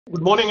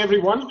Good morning,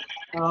 everyone.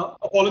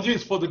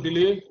 Apologies for the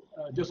delay.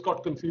 Just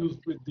got confused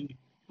with the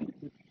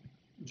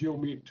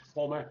GeoMeet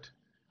format.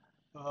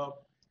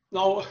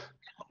 Now,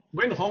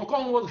 when Hong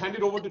Kong was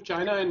handed over to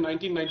China in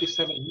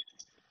 1997,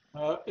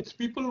 its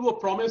people were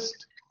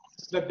promised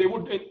that they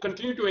would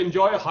continue to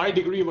enjoy a high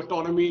degree of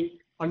autonomy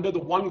under the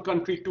one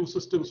country, two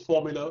systems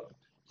formula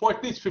for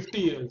at least 50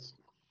 years.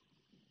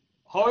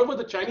 However,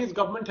 the Chinese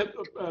government had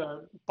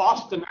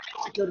passed the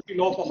National Security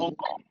Law for Hong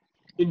Kong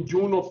in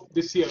June of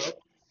this year,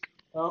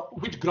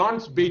 which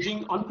grants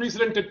Beijing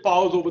unprecedented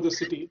powers over the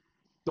city.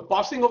 The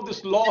passing of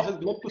this law has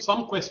led to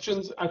some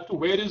questions as to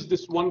where is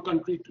this one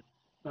country,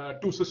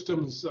 two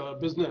systems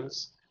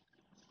business.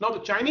 Now, the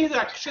Chinese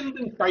action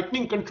in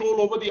tightening control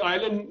over the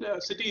island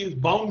city is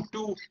bound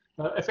to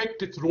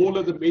affect its role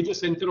as a major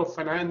center of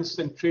finance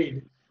and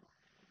trade.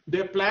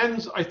 Their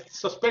plans, I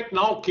suspect,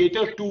 now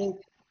cater to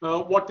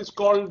what is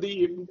called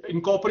the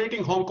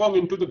incorporating Hong Kong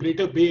into the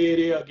Greater Bay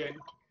Area again.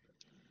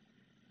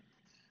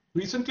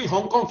 Recently,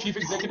 Hong Kong Chief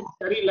Executive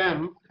Carrie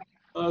Lam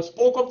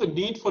spoke of the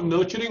need for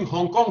nurturing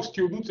Hong Kong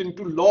students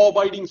into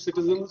law-abiding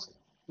citizens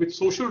with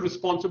social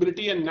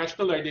responsibility and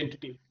national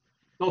identity.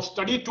 Now,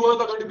 study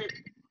tours are going to be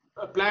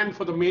planned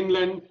for the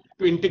mainland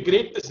to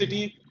integrate the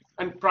city,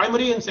 and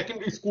primary and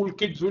secondary school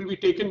kids will be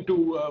taken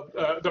to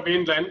the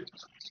mainland.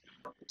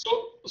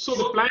 So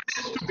the plan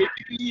is to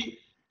basically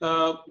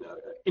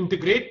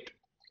integrate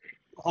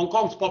Hong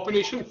Kong's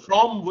population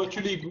from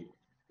virtually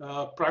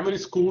primary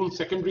school,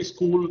 secondary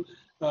school,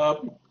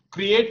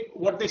 create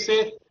what they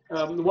say,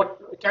 what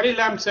Carrie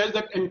Lam says,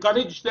 that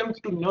encourage them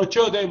to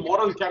nurture their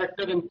moral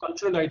character and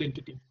cultural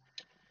identity.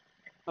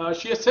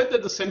 She has said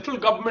that the central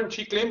government,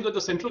 she claims that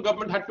the central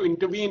government had to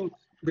intervene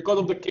because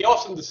of the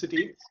chaos in the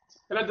city,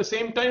 and at the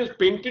same time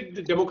painted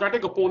the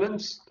democratic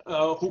opponents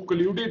who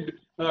colluded,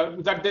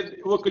 that they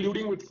were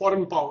colluding with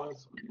foreign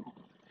powers.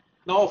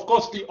 Now, of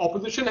course, the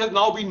opposition has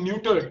now been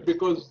neutered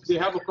because they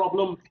have a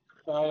problem,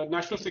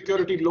 national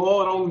security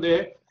law around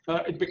there.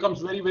 It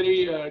becomes very,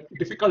 very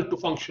difficult to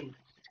function.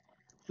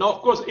 Now,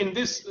 of course, in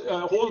this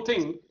whole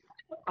thing,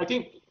 I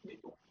think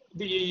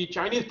the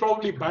Chinese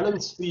probably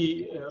balanced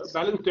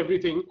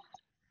everything,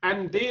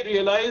 and they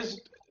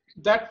realized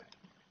that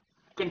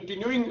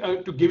continuing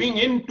to giving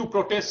in to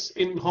protests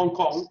in Hong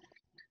Kong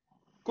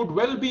could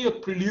well be a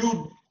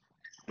prelude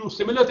to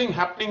similar thing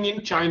happening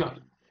in China.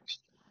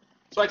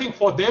 So I think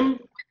for them,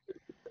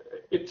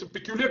 it's a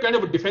peculiar kind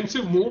of a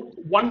defensive move,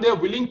 one they're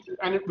willing to,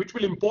 and which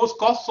will impose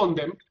costs on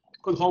them,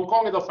 because Hong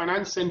Kong as a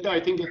finance center, I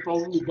think, is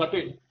probably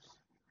gutted.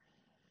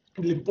 It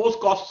will impose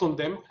costs on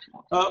them.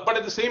 But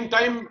at the same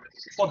time,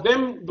 for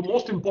them, the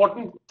most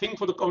important thing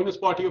for the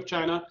Communist Party of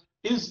China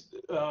is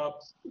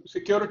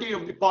security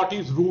of the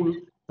party's rule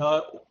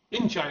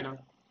in China.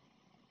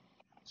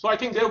 So I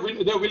think they're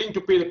willing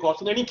to pay the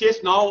cost. In any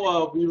case,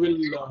 now we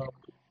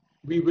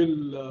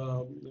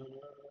will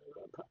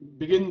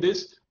begin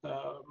this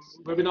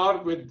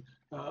webinar with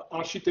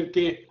Aarshi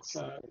Tirkey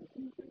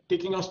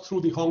taking us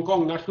through the Hong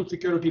Kong national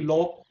security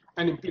law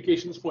and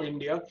implications for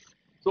India.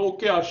 So,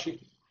 okay, Aarshi.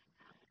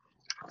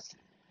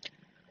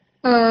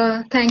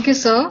 Thank you,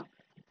 sir.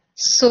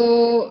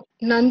 So,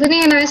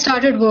 Nandini and I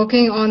started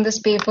working on this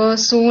paper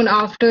soon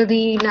after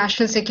the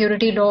national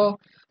security law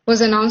was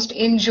announced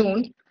in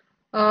June.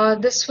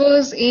 This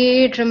was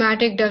a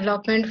dramatic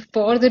development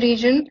for the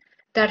region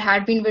that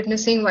had been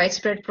witnessing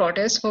widespread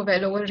protests for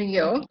well over a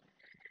year.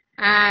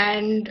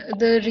 And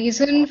the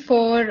reason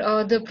for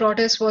the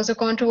protest was a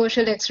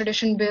controversial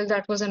extradition bill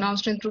that was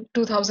announced in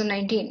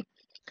 2019.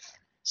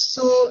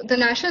 So the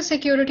national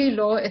security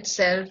law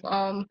itself,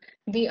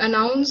 the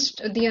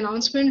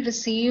announcement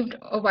received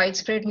a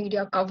widespread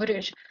media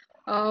coverage,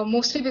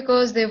 mostly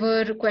because there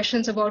were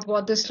questions about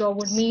what this law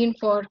would mean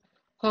for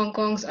Hong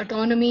Kong's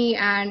autonomy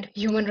and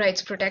human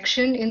rights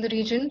protection in the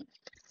region.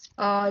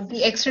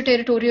 The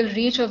extraterritorial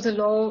reach of the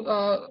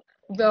law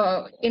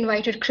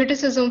invited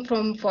criticism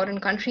from foreign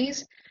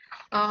countries.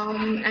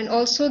 And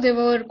also there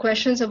were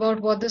questions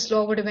about what this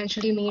law would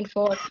eventually mean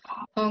for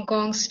Hong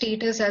Kong's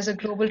status as a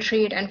global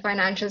trade and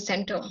financial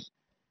center.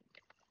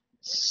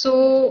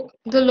 So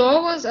the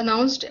law was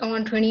announced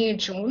on 28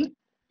 June.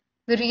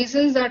 The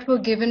reasons that were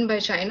given by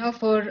China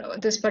for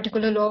this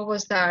particular law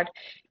was that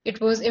it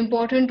was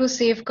important to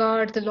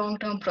safeguard the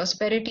long-term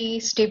prosperity,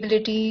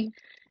 stability,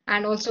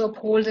 and also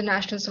uphold the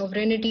national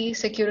sovereignty,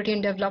 security,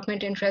 and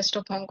development interest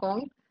of Hong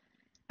Kong.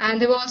 And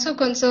there were also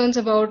concerns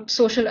about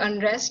social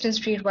unrest and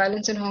street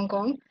violence in Hong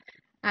Kong.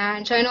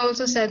 And China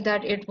also said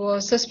that it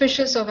was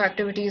suspicious of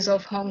activities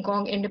of Hong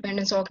Kong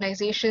independence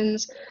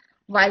organizations,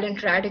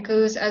 violent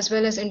radicals, as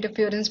well as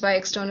interference by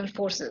external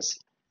forces.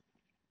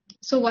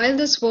 So while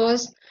this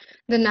was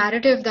the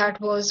narrative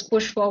that was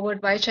pushed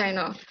forward by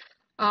China,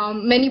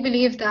 many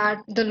believe that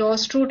the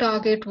law's true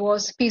target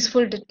was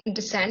peaceful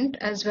dissent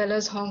as well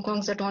as Hong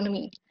Kong's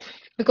autonomy.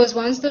 Because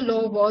once the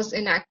law was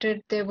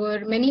enacted, there were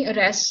many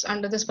arrests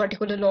under this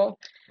particular law,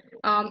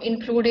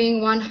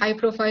 including one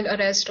high-profile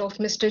arrest of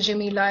Mr.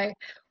 Jimmy Lai,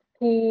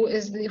 who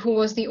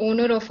was the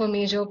owner of a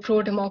major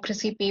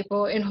pro-democracy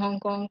paper in Hong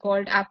Kong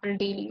called Apple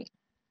Daily.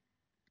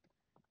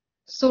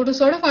 So to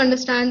sort of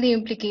understand the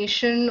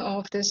implication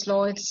of this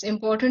law, it's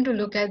important to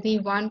look at the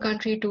one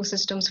country, two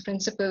systems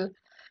principle,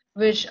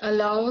 which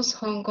allows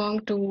Hong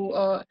Kong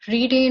to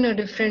retain a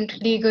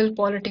different legal,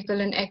 political,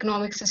 and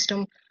economic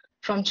system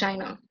from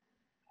China.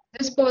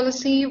 This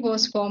policy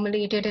was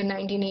formulated in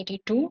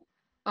 1982.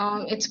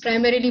 It's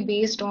primarily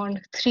based on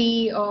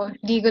three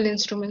legal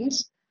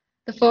instruments.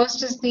 The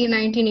first is the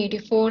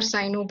 1984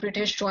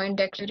 Sino-British Joint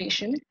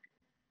Declaration.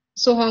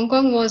 So Hong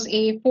Kong was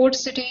a port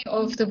city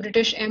of the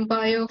British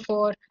Empire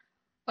for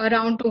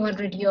around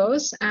 200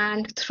 years,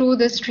 and through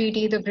this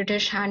treaty, the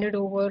British handed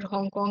over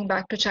Hong Kong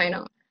back to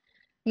China.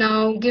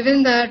 Now,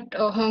 given that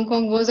Hong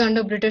Kong was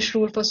under British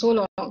rule for so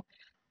long,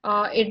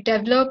 it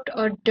developed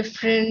a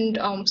different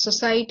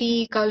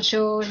society,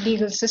 culture,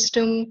 legal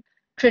system,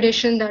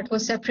 tradition that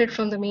was separate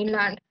from the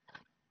mainland.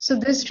 So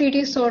this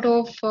treaty sort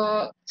of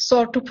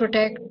sought to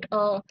protect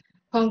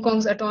Hong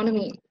Kong's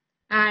autonomy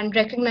and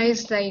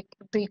recognize like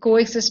the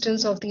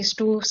coexistence of these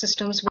two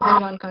systems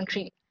within one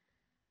country.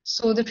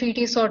 So the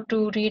treaty sought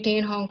to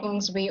retain Hong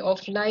Kong's way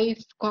of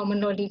life, common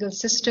law legal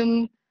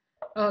system,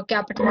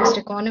 capitalist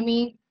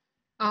economy.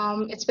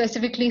 It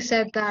specifically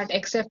said that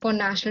except for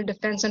national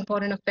defense and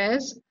foreign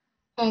affairs,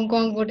 Hong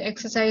Kong would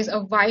exercise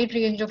a wide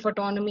range of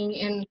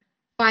autonomy in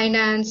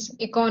finance,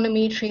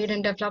 economy, trade,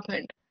 and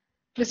development.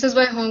 This is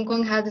why Hong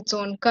Kong has its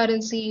own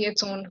currency,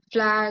 its own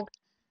flag,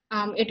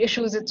 it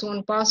issues its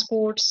own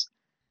passports,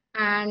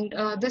 and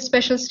this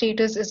special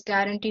status is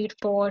guaranteed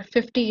for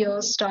 50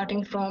 years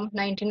starting from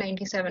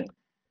 1997.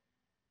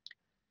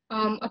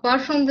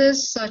 Apart from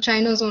this,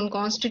 China's own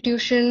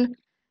constitution,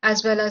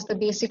 as well as the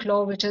basic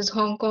law, which is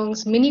Hong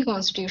Kong's mini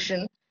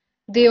constitution,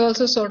 they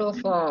also sort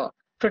of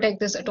protect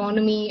this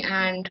autonomy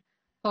and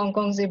Hong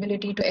Kong's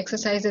ability to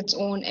exercise its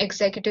own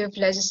executive,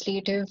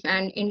 legislative,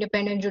 and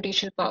independent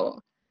judicial power.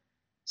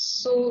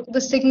 So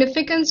the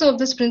significance of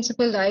this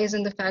principle lies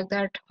in the fact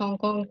that Hong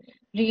Kong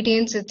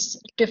retains its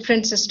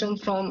different system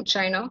from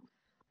China.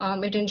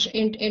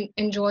 It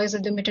enjoys a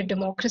limited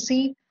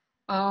democracy.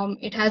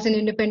 It has an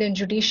independent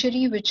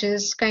judiciary, which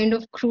is kind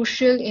of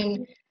crucial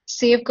in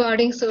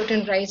safeguarding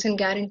certain rights and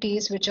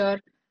guarantees which are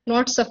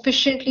not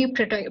sufficiently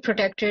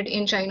protected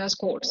in China's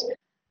courts.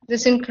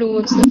 This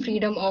includes the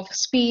freedom of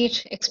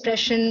speech,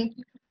 expression,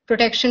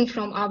 protection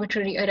from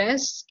arbitrary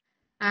arrests,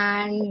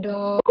 and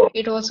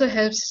it also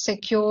helps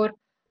secure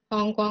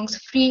Hong Kong's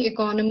free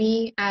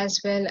economy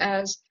as well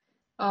as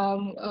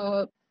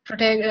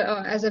protect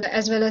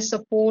as well as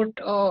support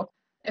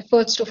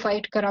efforts to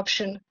fight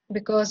corruption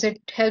because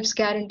it helps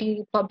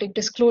guarantee public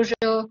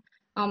disclosure,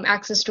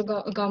 access to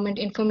government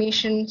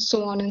information,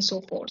 so on and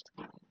so forth.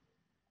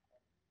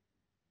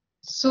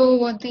 So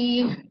what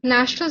the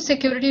national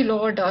security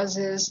law does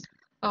is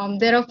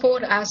there are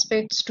four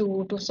aspects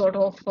to sort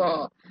of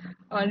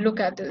look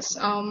at this.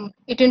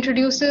 It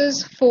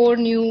introduces four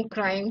new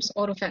crimes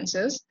or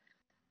offenses,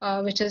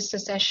 which is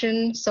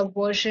secession,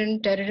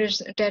 subversion,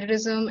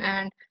 terrorism,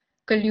 and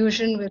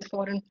collusion with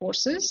foreign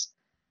forces.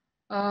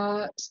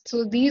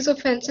 So these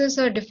offenses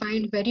are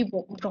defined very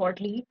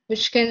broadly,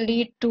 which can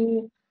lead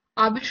to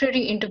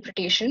arbitrary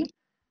interpretation.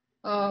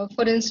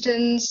 For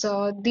instance,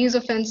 these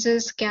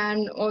offenses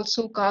can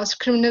also cause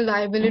criminal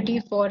liability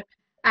for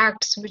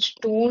acts which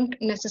don't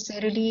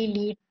necessarily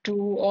lead to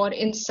or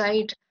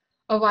incite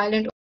a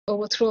violent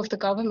overthrow of the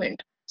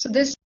government. So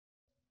this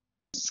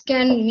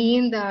can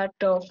mean that,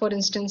 for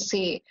instance,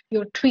 say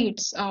your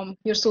tweets,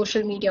 your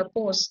social media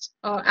posts,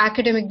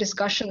 academic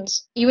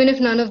discussions, even if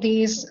none of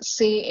these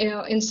say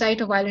incite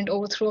a violent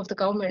overthrow of the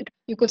government,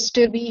 you could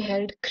still be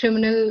held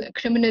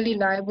criminally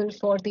liable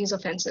for these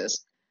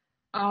offenses.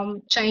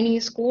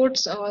 Chinese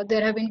courts,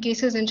 there have been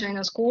cases in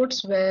China's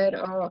courts where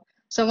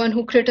someone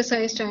who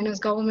criticized China's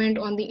government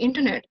on the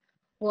internet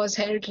was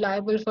held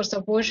liable for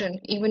subversion,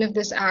 even if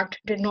this act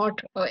did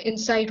not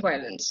incite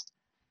violence.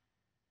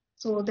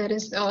 So there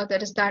is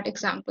that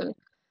example.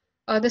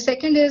 The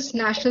second is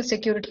national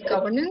security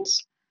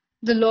governance.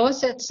 The law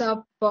sets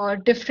up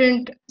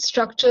different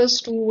structures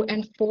to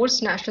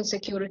enforce national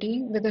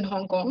security within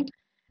Hong Kong.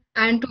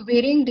 And to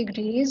varying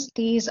degrees,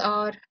 these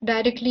are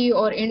directly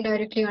or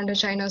indirectly under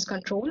China's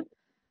control.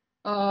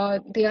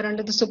 They are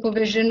under the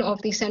supervision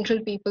of the Central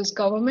People's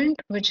Government,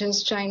 which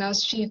is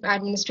China's chief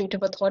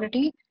administrative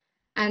authority.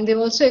 And they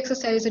also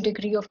exercise a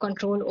degree of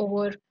control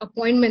over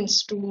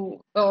appointments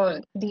to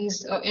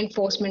these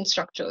enforcement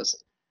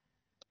structures.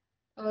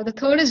 The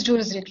third is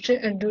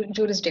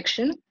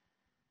jurisdiction.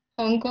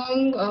 Hong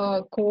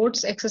Kong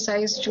courts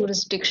exercise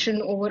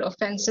jurisdiction over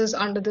offenses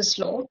under this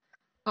law,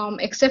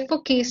 except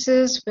for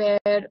cases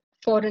where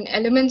foreign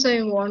elements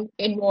are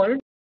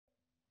involved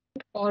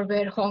or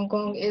where Hong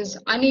Kong is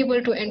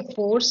unable to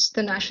enforce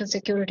the national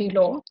security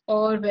law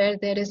or where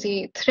there is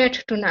a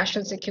threat to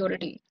national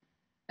security.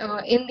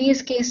 In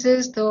these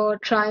cases, the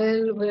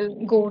trial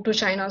will go to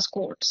China's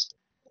courts.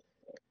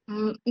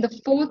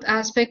 The fourth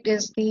aspect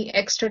is the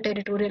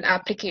extraterritorial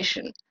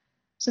application.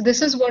 So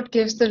this is what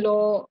gives the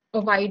law a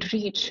wide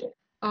reach.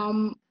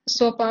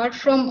 So apart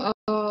from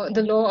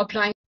the law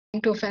applying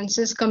to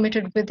offenses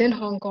committed within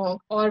Hong Kong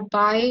or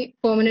by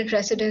permanent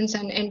residents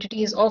and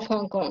entities of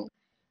Hong Kong,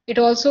 It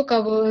also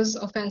covers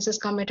offenses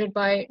committed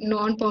by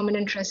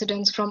non-permanent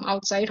residents from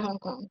outside Hong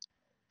Kong.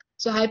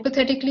 So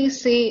hypothetically,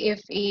 say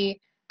if a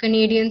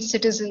Canadian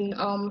citizen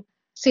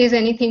says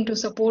anything to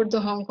support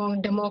the Hong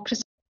Kong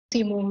democracy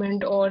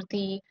movement or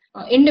the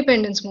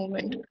independence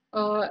movement,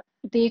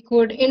 they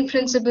could in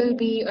principle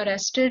be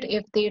arrested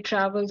if they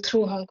travel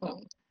through Hong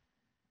Kong.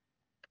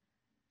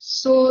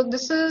 So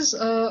this is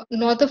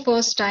not the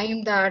first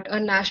time that a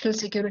national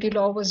security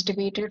law was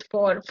debated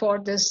for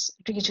this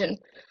region.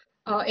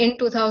 In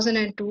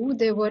 2002,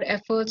 there were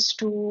efforts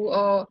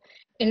to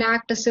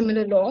enact a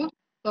similar law.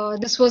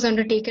 This was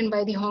undertaken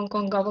by the Hong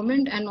Kong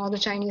government and not the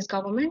Chinese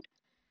government,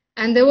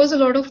 and there was a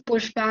lot of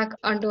pushback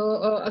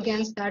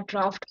against that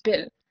draft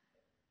bill.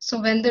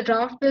 So when the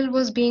draft bill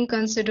was being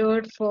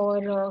considered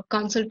for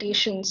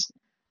consultations,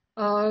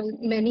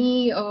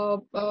 many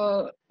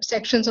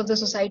sections of the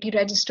society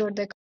registered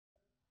their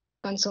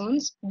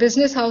concerns.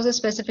 Business houses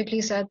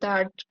specifically said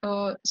that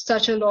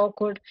such a law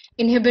could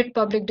inhibit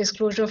public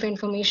disclosure of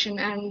information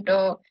and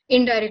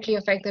indirectly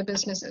affect their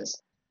businesses.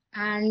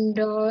 And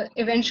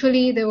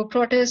eventually there were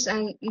protests,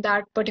 and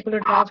that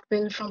particular draft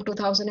bill from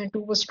 2002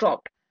 was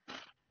dropped.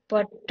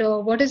 But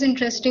what is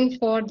interesting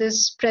for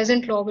this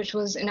present law, which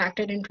was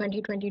enacted in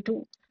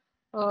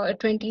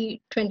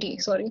 2020,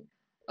 sorry,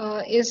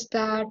 is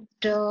that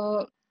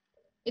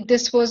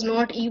this was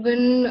not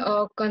even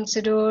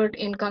considered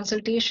in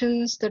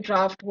consultations. The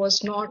draft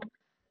was not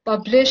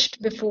published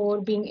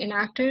before being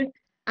enacted,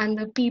 and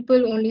the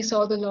people only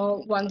saw the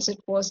law once it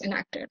was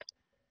enacted.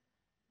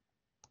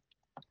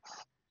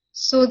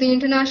 So the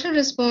international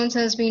response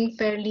has been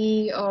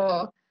fairly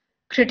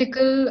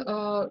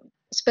critical,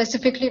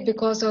 specifically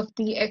because of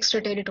the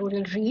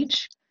extraterritorial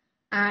reach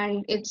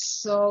and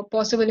its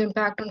possible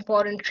impact on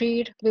foreign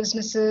trade,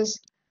 businesses,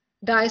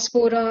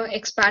 diaspora,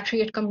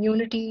 expatriate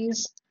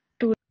communities,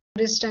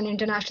 tourist and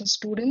international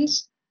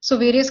students. So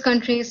various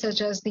countries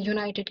such as the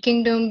United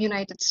Kingdom,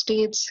 United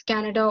States,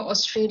 Canada,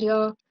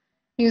 Australia,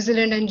 New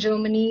Zealand, and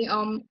Germany,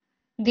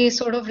 they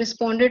sort of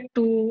responded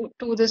to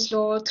this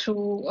law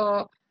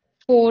through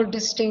four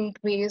distinct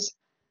ways.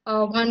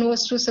 One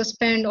was to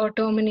suspend or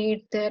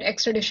terminate their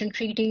extradition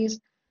treaties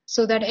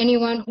so that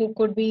anyone who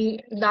could be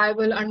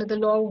liable under the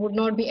law would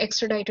not be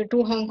extradited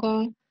to Hong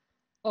Kong,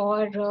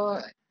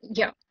 or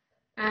yeah.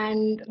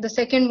 And the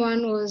second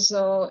one was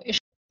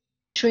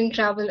issuing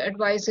travel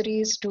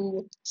advisories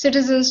to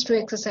citizens to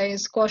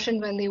exercise caution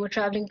when they were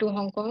traveling to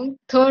Hong Kong.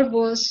 Third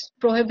was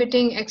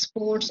prohibiting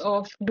exports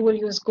of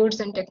dual-use goods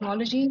and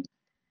technology.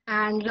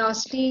 And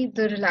lastly,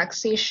 the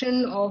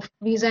relaxation of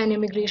visa and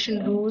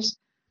immigration rules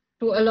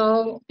to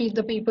allow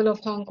the people of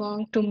Hong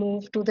Kong to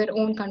move to their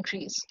own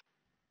countries.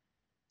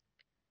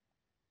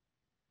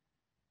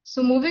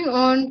 So moving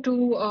on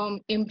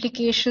to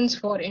implications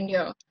for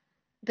India.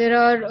 There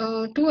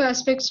are two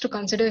aspects to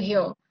consider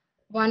here.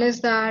 One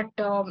is that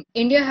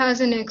India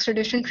has an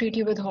extradition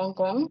treaty with Hong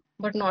Kong,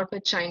 but not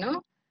with China.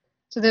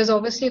 So there's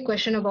obviously a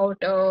question about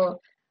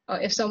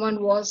if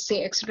someone was,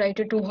 say,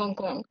 extradited to Hong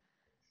Kong,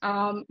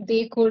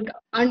 they could,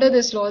 under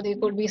this law, they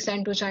could be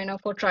sent to China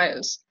for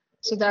trials.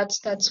 So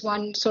that's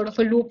one sort of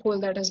a loophole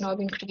that has now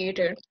been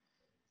created.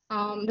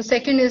 The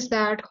second is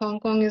that Hong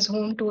Kong is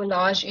home to a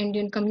large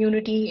Indian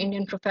community,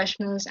 Indian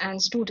professionals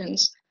and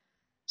students.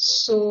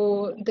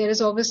 So there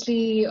is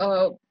obviously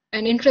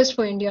an interest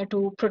for India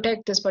to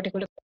protect this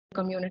particular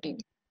community.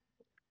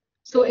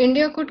 So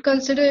India could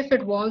consider if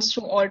it wants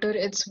to alter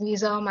its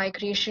visa,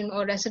 migration,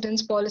 or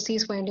residence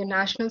policies for Indian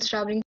nationals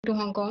traveling to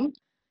Hong Kong.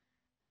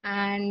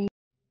 And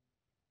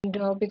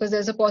because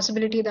there's a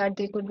possibility that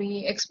they could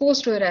be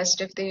exposed to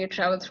arrest if they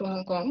travel through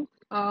Hong Kong.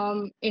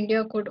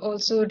 India could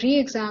also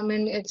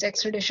re-examine its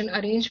extradition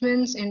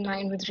arrangements in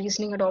line with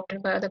reasoning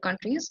adopted by other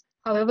countries.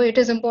 However, it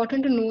is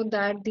important to note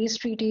that these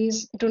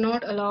treaties do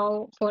not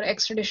allow for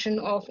extradition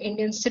of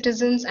Indian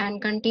citizens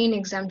and contain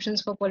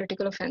exemptions for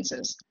political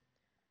offenses.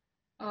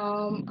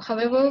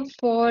 However,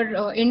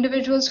 for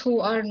individuals who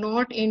are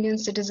not Indian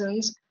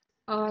citizens,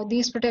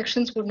 these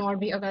protections would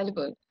not be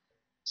available.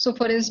 So,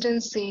 for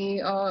instance, say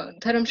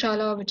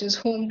Dharamshala, which is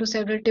home to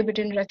several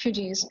Tibetan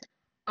refugees,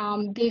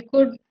 they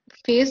could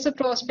face the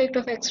prospect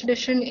of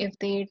extradition if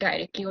they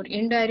directly or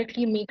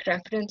indirectly make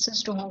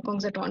references to Hong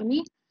Kong's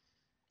autonomy.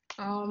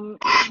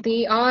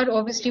 They are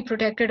obviously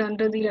protected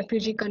under the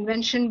Refugee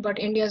Convention, but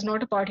India is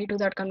not a party to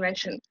that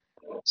convention.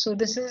 So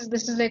this is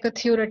like a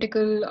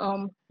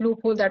theoretical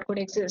loophole that could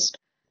exist.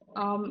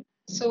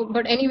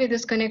 But anyway,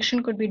 this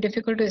connection could be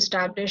difficult to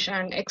establish,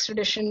 and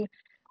extradition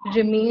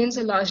remains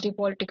a largely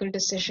political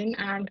decision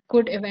and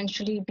could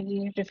eventually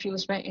be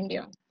refused by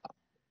India.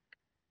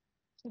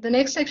 The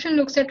next section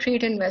looks at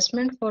trade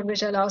investment, for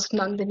which I'll ask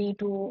Nandini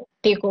to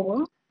take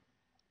over.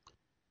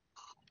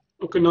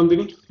 Okay,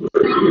 Nandini.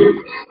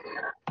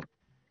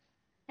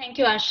 Thank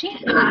you, Aarshi.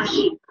 Now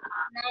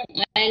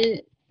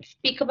I'll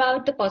speak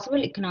about the possible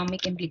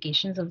economic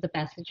implications of the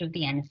passage of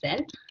the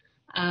NSL.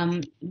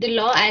 The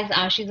law, as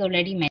Aarshi has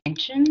already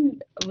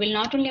mentioned, will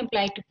not only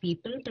apply to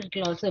people, but it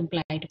will also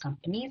apply to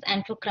companies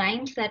and for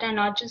crimes that are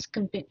not just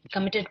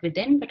committed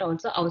within, but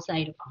also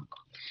outside of Hong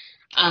Kong.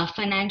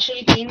 Financial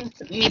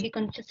gains may be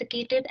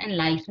confiscated and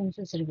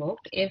licenses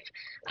revoked if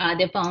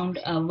they're found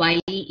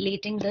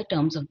violating the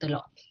terms of the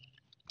law.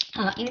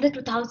 In the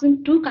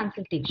 2002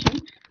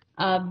 consultation,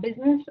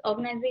 business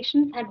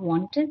organizations had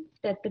wanted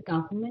that the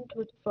government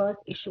would first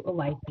issue a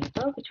white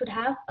paper which would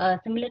have a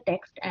similar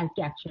text as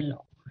the actual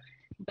law.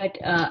 But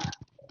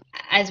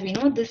as we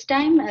know, this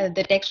time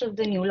the text of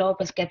the new law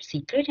was kept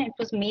secret and it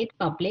was made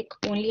public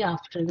only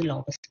after the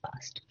law was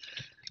passed.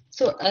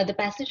 So the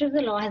passage of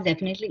the law has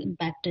definitely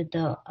impacted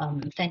the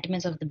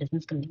sentiments of the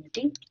business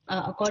community.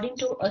 According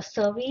to a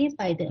survey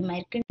by the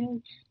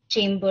American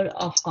Chamber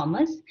of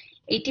Commerce,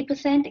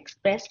 80%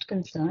 expressed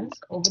concerns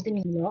over the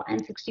new law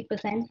and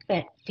 60%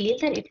 feel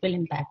that it will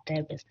impact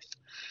their business.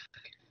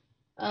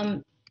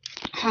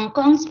 Hong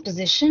Kong's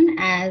position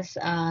as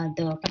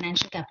the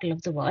financial capital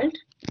of the world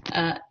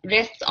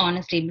rests on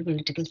a stable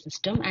political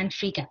system and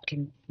free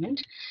capital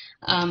movement.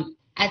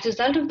 As a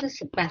result of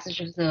this passage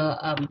of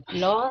the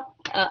law,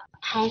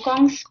 Hong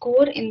Kong's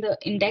score in the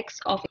Index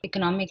of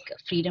Economic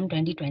Freedom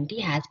 2020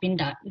 has been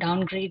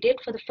downgraded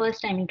for the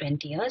first time in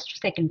 20 years to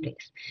second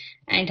place,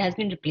 and it has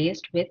been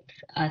replaced with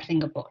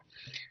Singapore.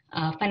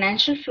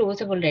 Financial flows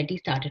have already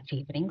started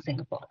favoring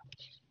Singapore.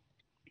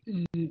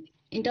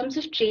 In terms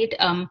of trade,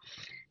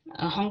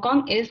 Hong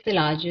Kong is the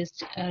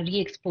largest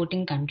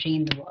re-exporting country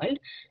in the world,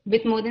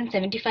 with more than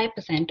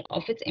 75%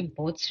 of its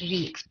imports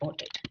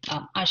re-exported.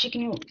 Aarshi,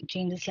 can you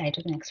change the slide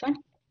to the next one?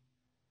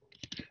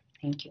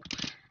 Thank you.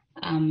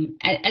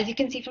 As you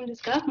can see from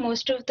this graph,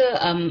 most of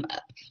the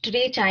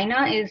today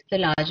China is the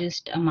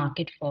largest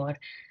market for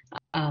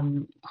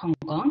Hong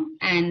Kong,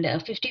 and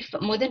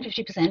more than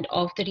 50%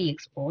 of the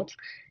re-exports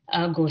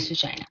goes to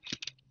China.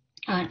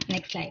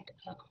 Next slide.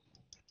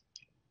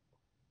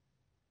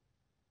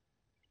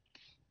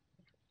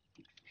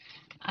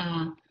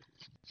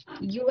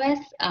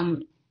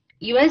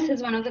 US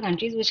is one of the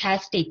countries which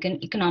has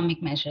taken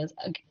economic measures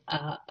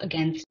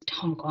against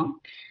Hong Kong.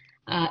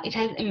 It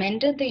has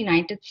amended the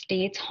United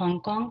States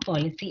Hong Kong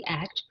Policy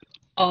Act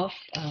of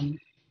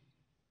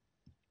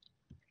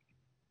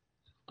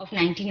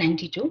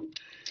 1992.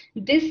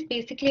 This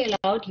basically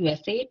allowed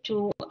USA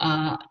to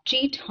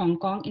treat Hong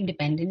Kong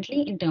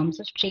independently in terms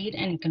of trade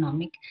and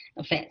economic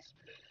affairs.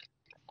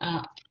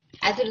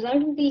 As a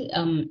result of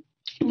the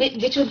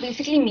which would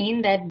basically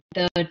mean that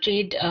the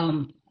trade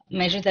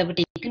measures that were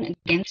taken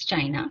against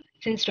China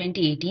since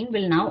 2018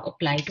 will now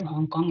apply to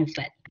Hong Kong as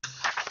well.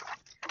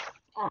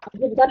 As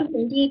a result of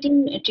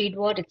 2018 trade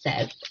war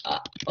itself,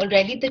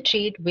 already the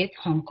trade with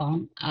Hong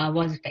Kong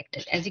was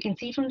affected. As you can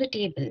see from the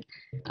table,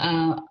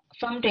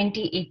 from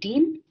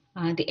 2018,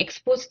 the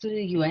exports to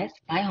the US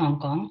by Hong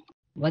Kong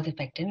was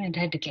affected and it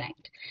had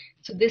declined.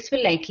 So this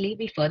will likely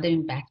be further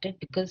impacted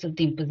because of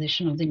the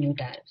imposition of the new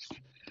tariffs.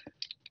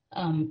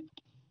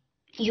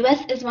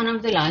 US is one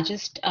of the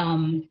largest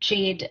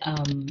trade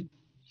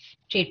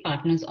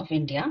partners of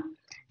India,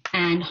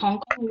 and Hong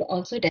Kong is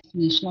also a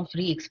destination of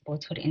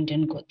re-exports for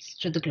Indian goods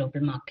to the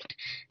global market.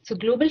 So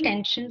global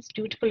tensions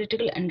due to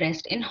political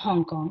unrest in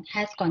Hong Kong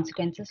has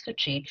consequences for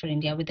trade for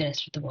India with the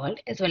rest of the world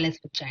as well as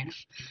with China.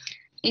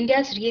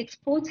 India's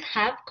re-exports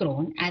have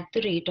grown at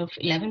the rate of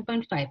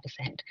 11.5%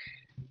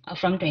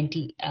 from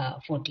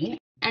 2014,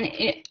 and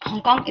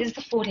Hong Kong is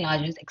the fourth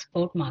largest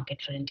export market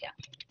for India.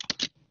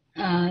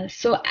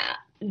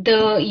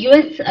 The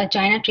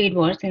US-China trade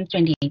war since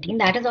 2018,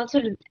 that has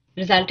also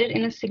resulted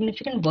in a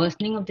significant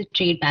worsening of the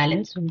trade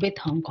balance with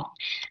Hong Kong.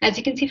 As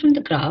you can see from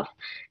the graph,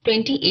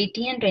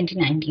 2018 and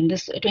 2019,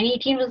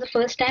 2018 was the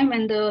first time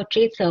when the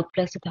trade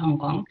surplus with Hong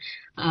Kong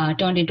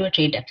turned into a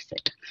trade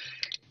deficit.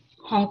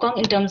 Hong Kong,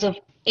 in terms of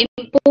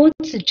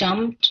imports,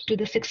 jumped to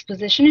the 6th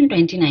position in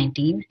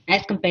 2019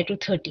 as compared to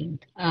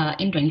 13th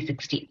in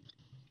 2016.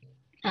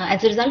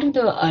 As a result of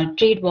the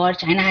trade war,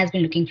 China has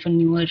been looking for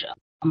newer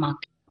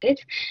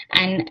markets,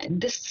 and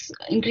this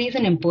increase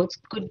in imports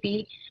could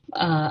be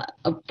a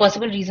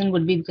possible reason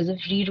would be because of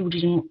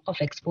rerouting of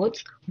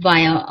exports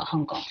via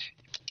Hong Kong.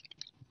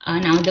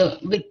 Now,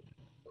 with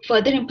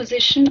further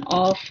imposition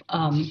of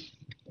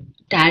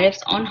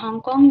tariffs on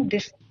Hong Kong,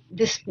 this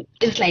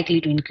is likely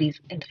to increase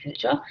in the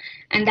future,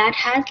 and that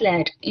has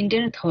led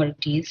Indian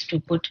authorities to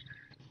put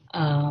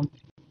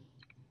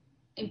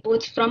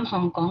imports from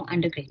Hong Kong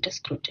under greater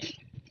scrutiny.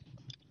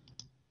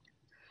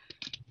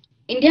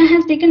 India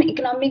has taken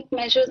economic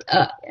measures.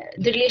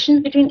 The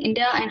relations between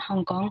India and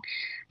Hong Kong,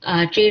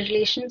 trade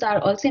relations, are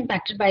also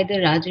impacted by the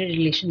larger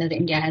relation that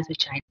India has with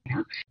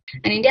China.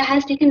 And India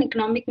has taken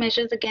economic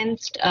measures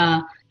against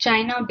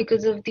China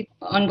because of the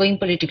ongoing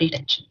political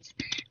tensions.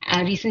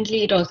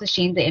 Recently, it also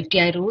changed the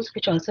FDI rules,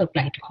 which also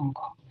apply to Hong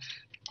Kong.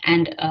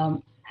 And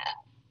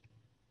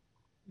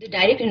the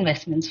direct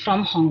investments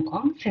from Hong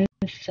Kong since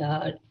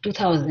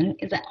 2000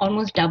 is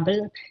almost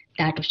double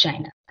that of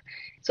China.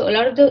 So a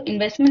lot of the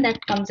investment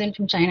that comes in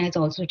from China is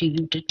also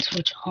rerouted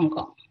through Hong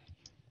Kong.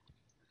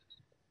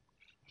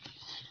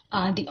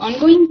 The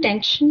ongoing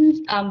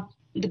tensions,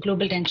 the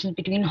global tensions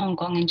between Hong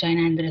Kong and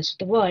China and the rest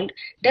of the world,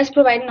 does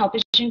provide an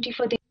opportunity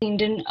for the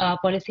Indian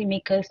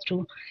policymakers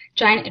to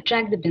try and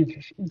attract the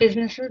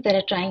businesses that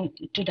are trying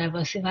to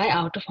diversify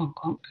out of Hong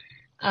Kong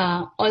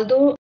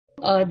although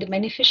the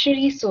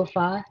beneficiaries so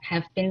far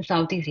have been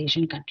Southeast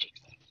Asian countries.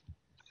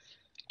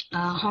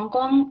 Hong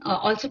Kong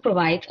also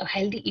provides a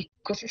healthy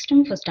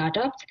ecosystem for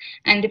startups,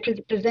 and they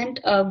present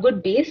a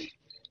good base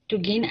to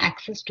gain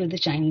access to the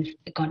Chinese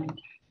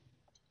economy.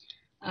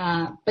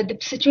 But the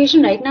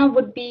situation right now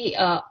would be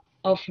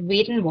of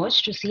wait and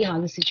watch to see how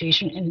the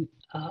situation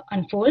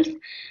unfolds,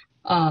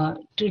 to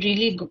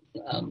really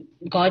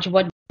gauge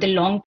what the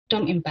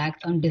long-term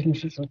impacts on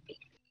businesses would be.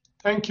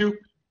 Thank you.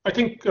 I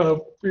think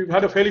we've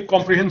had a fairly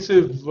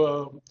comprehensive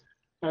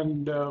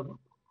and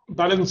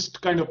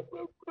balanced kind of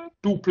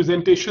two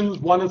presentations.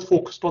 One is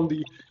focused on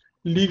the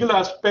legal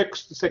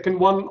aspects, the second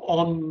one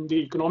on the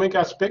economic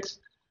aspects.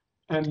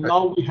 And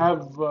now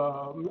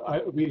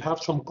we'll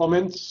have some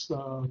comments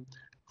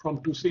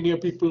from two senior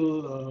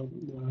people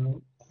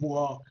who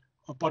are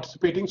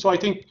participating. So I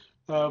think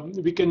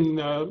we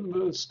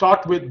can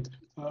start with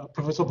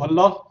Professor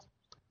Bhalla.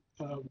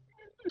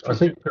 I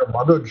think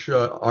Manoj,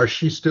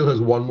 Aarshi still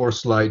has one more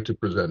slide to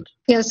present.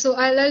 Yeah, so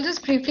I'll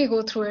just briefly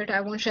go through it. I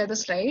won't share the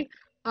slide.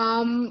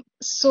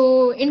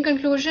 So in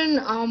conclusion,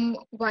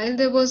 while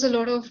there was a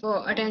lot of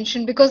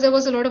attention, because there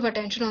was a lot of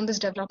attention on this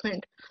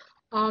development,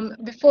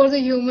 before the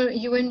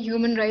UN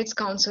Human Rights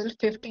Council,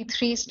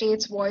 53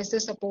 states voiced their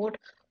support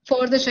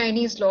for the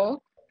Chinese law,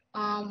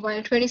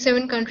 while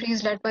 27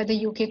 countries led by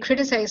the UK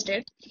criticized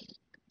it.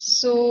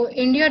 So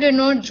India did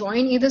not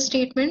join either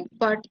statement,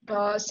 but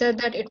said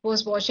that it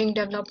was watching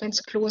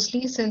developments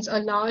closely since a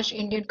large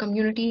Indian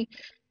community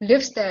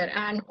lives there,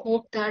 and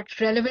hoped that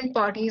relevant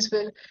parties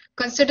will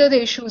consider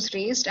the issues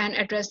raised and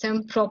address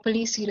them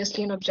properly,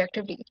 seriously, and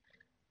objectively.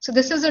 So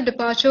this is a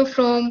departure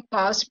from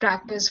past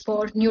practice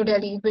for New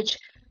Delhi, which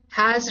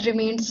has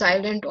remained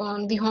silent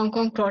on the Hong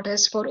Kong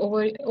protests for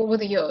over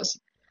the years.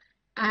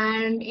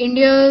 And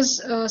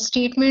India's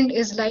statement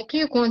is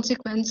likely a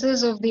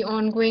consequences of the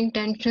ongoing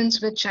tensions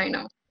with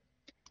China.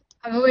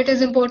 However, it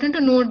is important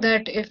to note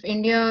that if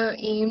India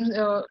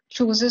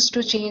chooses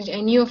to change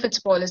any of its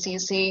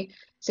policies, say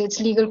its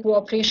legal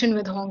cooperation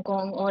with Hong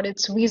Kong or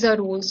its visa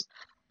rules,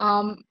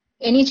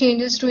 any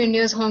changes to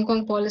India's Hong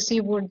Kong policy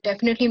would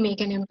definitely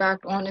make an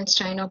impact on its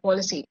China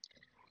policy.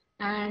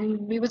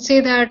 And we would say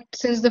that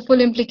since the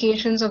full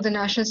implications of the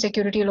national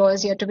security law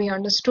is yet to be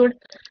understood,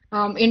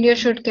 India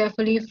should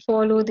carefully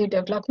follow the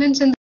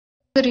developments in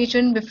the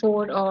region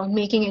before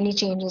making any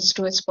changes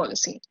to its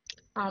policy.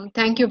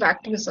 Thank you.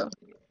 Back to you, sir.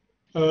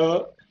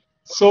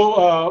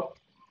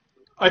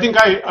 I think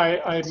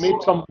I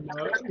made some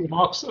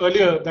remarks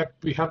earlier that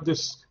we have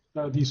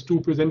these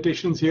two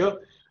presentations here.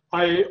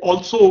 I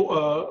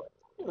also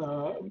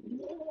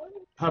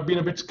have been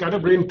a bit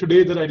scatterbrained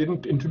today that I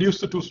didn't introduce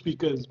the two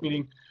speakers,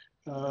 meaning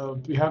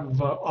we have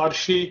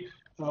Aarshi,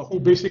 who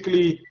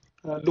basically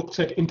looks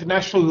at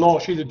international law.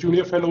 She's a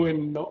junior fellow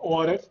in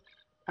ORF,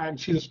 and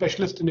she's a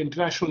specialist in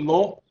international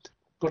law.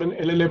 Got an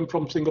LLM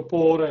from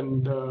Singapore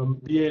and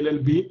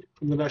BA-LLB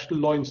from the National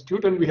Law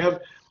Institute. And we have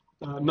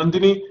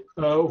Nandini,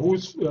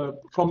 who's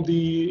from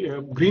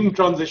the Green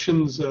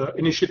Transitions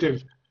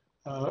Initiative,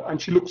 and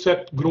she looks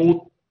at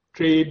growth,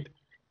 trade,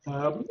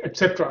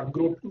 etc.,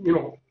 growth,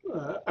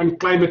 and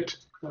climate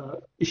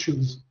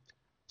issues.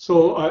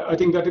 So I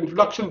think that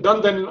introduction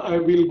done, then I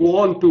will go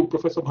on to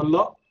Professor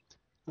Bhalla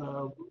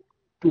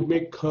to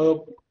make her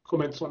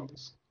comments on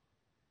this.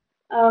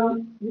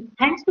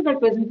 Thanks for that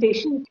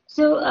presentation.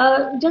 So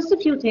just a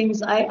few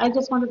things. I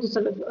just wanted to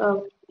sort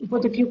of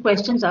put a few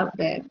questions out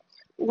there.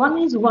 One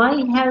is,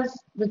 why has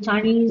the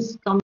Chinese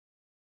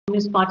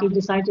Communist Party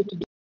decided to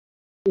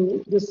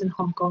do this in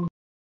Hong Kong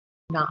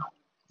now?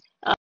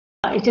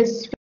 It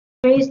has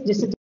faced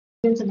dissidents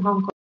in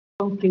Hong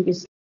Kong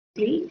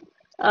previously.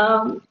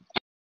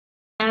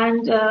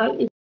 And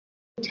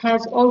it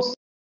has also,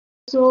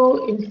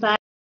 in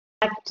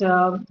fact,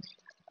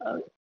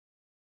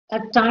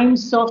 at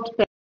times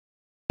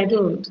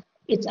soft-pedaled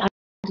its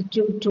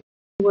attitude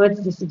towards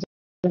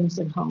dissidents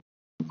in Hong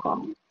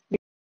Kong.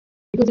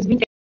 Because it's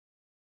been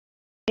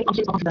in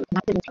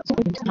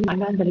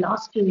the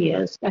last few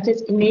years that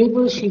has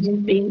enabled Xi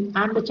Jinping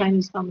and the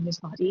Chinese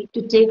Communist Party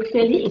to take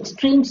fairly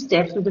extreme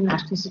steps with the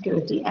National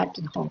Security Act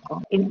in Hong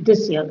Kong in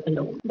this year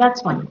alone.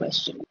 That's one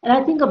question. And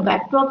I think a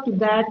backdrop to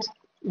that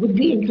would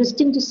be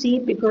interesting to see,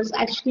 because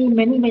actually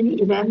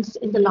many events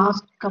in the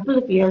last couple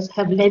of years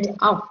have led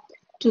up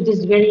to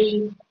this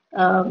very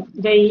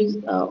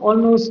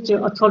almost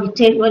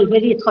authoritarian,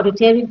 very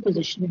authoritarian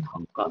position in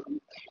Hong Kong.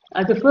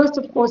 The first,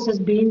 of course, has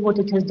been what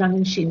it has done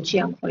in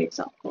Xinjiang, for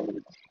example.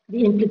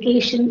 The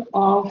implication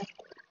of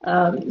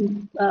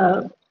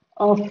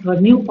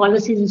new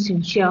policies in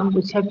Xinjiang,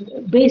 which have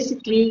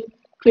basically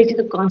created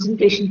a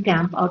concentration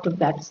camp out of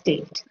that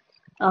state,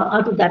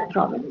 out of that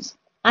province.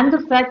 And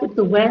the fact that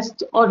the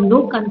West, or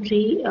no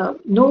country,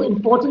 no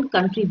important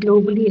country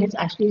globally, has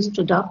actually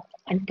stood up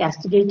and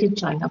castigated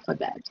China for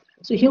that.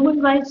 So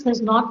human rights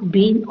has not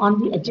been on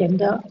the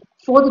agenda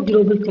for the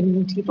global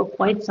community for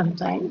quite some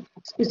time,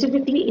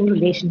 specifically in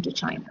relation to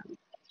China.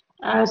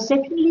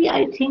 Secondly,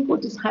 I think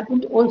what has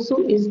happened also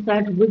is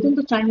that within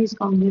the Chinese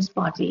Communist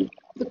Party,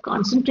 the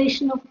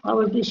concentration of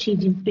power to Xi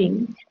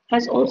Jinping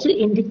has also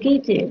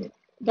indicated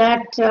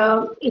that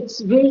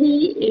it's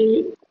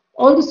really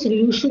all the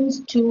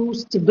solutions to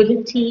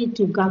stability,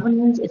 to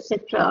governance,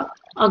 etc.,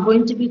 are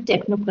going to be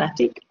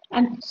technocratic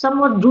and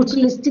somewhat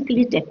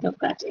brutalistically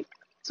technocratic.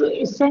 So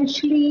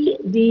essentially,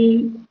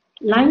 the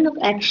line of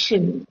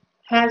action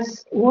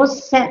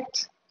was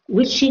set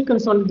with Xi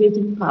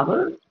consolidating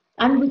power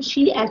and with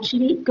Xi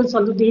actually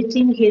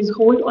consolidating his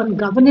hold on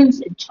governance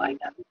in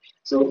China.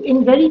 So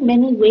in very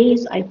many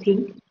ways, I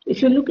think,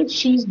 if you look at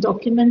Xi's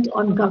document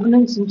on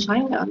governance in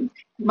China,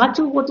 much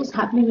of what is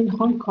happening in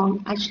Hong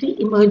Kong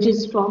actually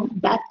emerges from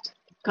that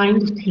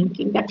kind of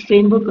thinking, that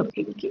framework of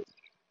thinking.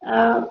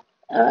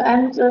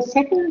 And the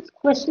second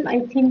question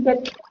I think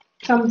that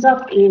comes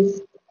up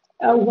is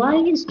why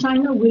is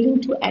China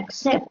willing to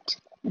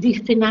accept the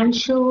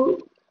financial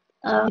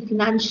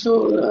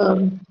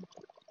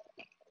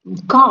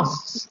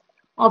costs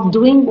of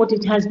doing what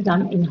it has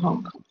done in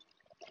Hong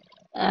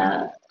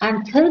Kong?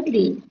 And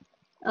thirdly,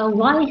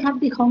 why have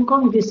the Hong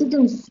Kong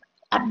dissidents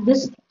at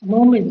this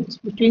moment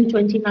between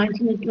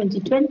 2019 and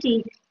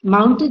 2020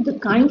 mounted the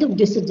kind of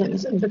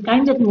dissidents and the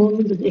kind of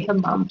movement that they have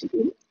mounted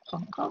in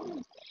Hong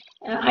Kong?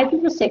 I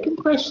think the second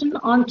question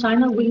on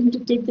China willing to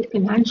take the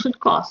financial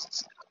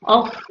costs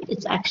of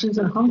its actions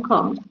in Hong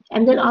Kong,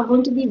 and there are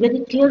going to be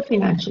very clear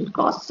financial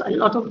costs. A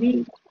lot of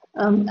the,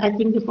 I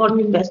think the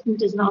foreign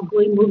investment is now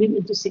moving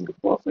into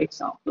Singapore, for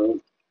example.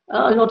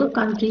 A lot of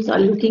countries are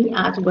looking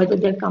at whether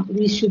their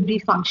companies should be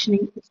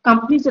functioning.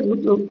 Companies are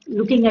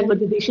looking at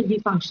whether they should be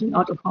functioning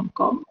out of Hong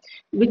Kong,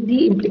 with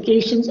the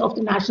implications of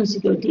the National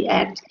Security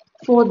Act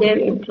for their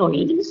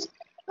employees.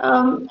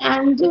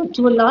 And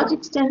to a large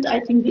extent,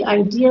 I think the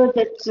idea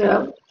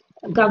that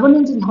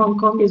governance in Hong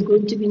Kong is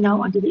going to be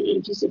now under the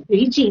aegis of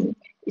Beijing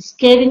is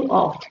scaring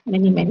off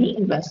many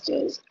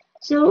investors.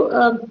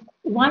 So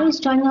why is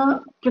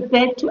China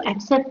prepared to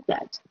accept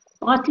that?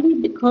 Partly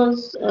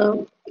because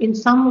in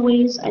some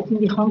ways, I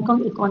think the Hong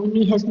Kong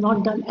economy has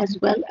not done as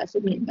well as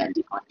the mainland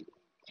economy.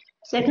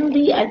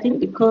 Secondly, I think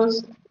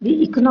because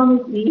the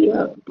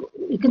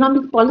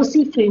economic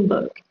policy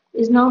framework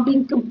is now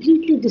being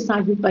completely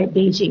decided by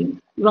Beijing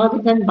rather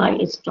than by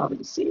its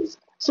provinces.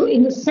 So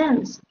in a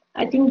sense,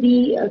 I think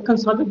the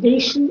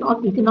consolidation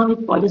of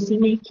economic policy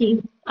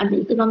making and the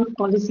economic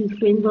policy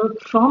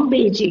framework from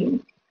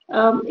Beijing,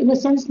 in a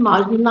sense,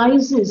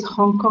 marginalizes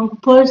Hong Kong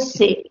per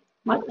se,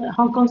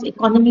 Hong Kong's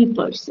economy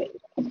per se.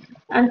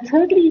 And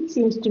thirdly, it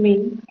seems to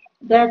me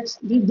that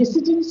the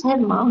dissidents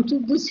have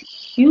mounted this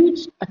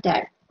huge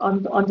attack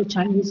on the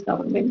Chinese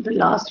government the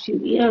last few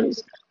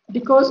years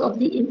because of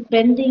the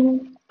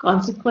impending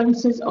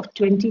consequences of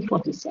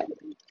 2047.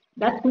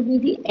 That will be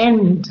the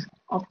end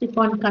of the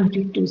one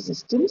country, two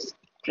systems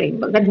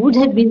framework. That would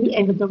have been the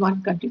end of the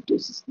one country, two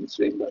systems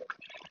framework.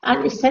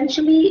 And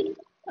essentially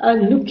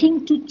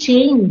looking to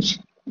change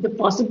the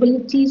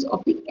possibilities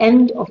of the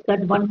end of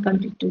that one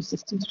country, two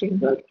systems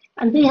framework.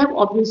 And they have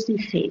obviously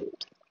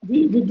failed.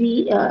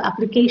 The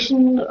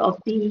application of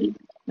the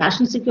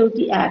National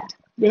Security Act,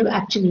 they have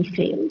actually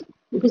failed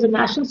because the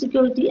National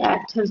Security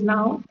Act has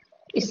now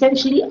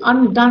essentially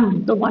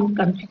undone the one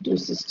country, two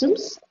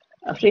systems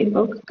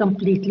framework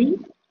completely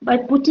by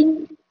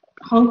putting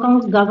Hong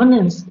Kong's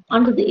governance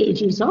under the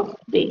aegis of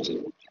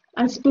Beijing.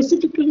 And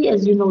specifically,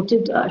 as you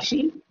noted,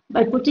 Aarshi,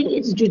 by putting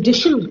its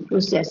judicial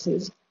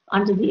processes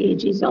under the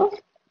aegis of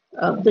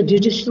the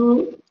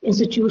judicial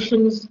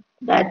institutions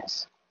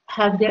that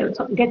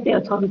get their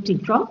authority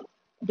from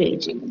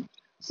Beijing.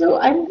 So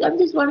I'm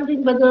just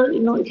wondering whether,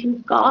 if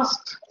you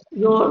cast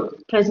your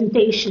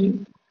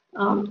presentation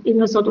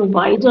in a sort of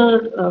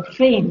wider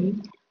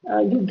frame,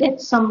 you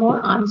get some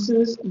more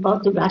answers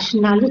about the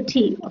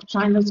rationality of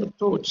China's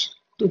approach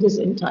to this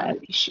entire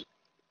issue.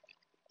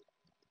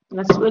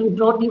 That's really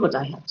broadly what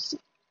I have to say.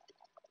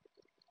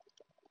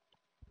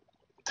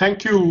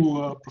 Thank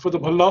you, Professor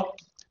Bhalla.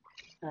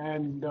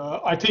 And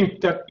I think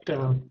that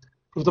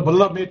Professor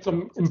Bhalla made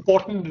some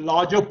important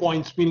larger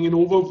points, meaning an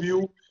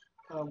overview,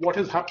 what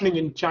is happening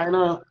in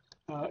China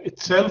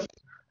itself.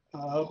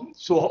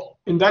 So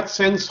in that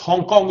sense,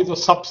 Hong Kong is a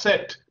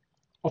subset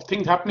of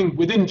things happening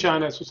within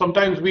China. So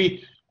sometimes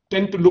we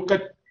tend to look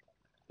at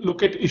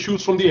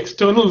issues from the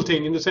external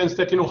thing, in the sense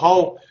that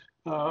how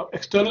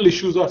external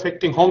issues are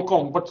affecting Hong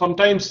Kong. But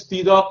sometimes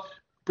these are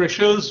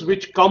pressures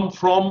which come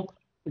from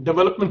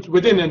developments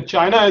within. And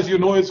China, as you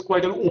know, is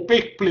quite an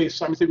opaque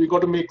place. I mean, we've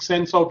got to make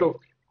sense out of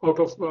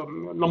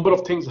a number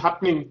of things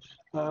happening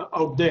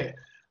out there.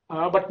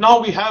 But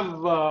now we have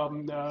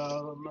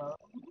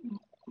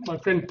my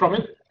friend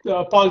Pramit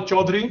Pal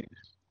Chaudhary,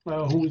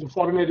 who is a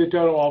foreign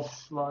editor of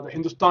the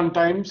Hindustan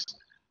Times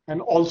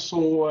and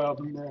also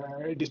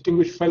a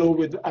distinguished fellow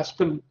with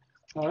Aspen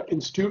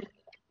Institute.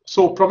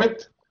 So,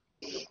 Pramit.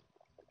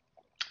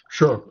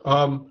 Sure.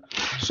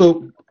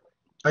 So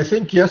I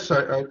think, yes,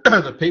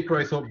 the paper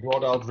I thought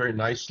brought out very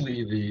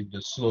nicely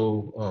the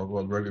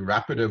slow, very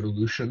rapid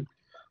evolution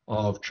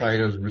of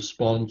China's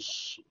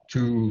response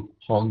to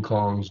Hong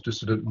Kong's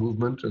dissident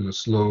movement and the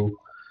slow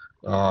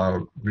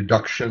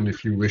reduction,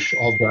 if you wish,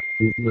 of that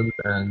movement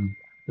and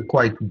the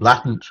quite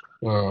blatant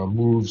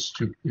moves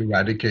to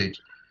eradicate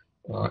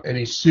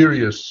any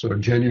serious or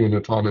genuine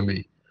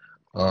autonomy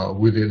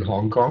within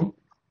Hong Kong.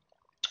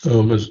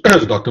 As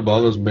Dr.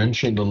 Bala has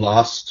mentioned, the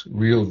last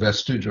real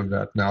vestige of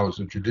that now is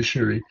the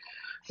judiciary.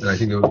 And I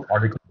think there was an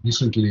article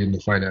recently in the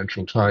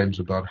Financial Times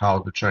about how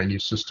the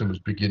Chinese system is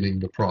beginning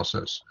the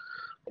process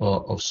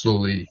of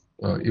slowly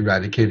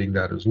eradicating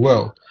that as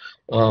well.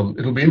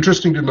 It'll be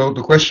interesting to note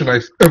the question,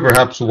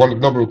 perhaps one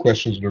number of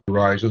questions that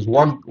arise is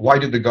one, why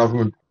did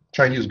the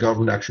Chinese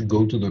government actually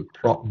go to the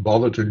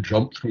bother to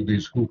jump through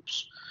these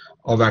hoops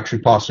of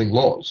actually passing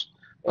laws?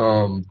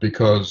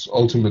 Because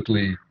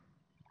ultimately,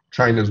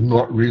 China is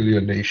not really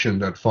a nation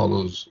that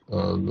follows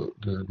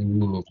the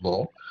rule of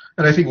law.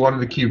 And I think one of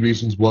the key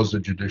reasons was the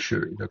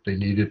judiciary, that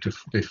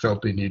they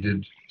felt they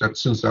needed, that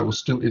since that was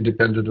still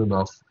independent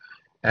enough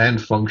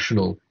and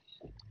functional,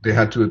 they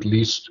had to at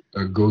least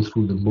go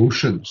through the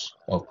motions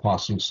of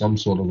passing some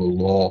sort of a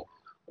law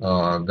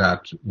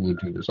that would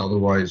do this.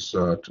 Otherwise,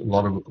 a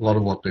lot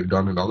of what they've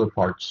done in other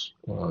parts,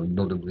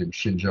 notably in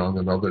Xinjiang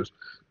and others,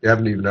 they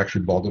haven't even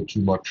actually bothered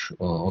too much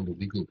on the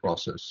legal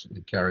process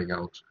in carrying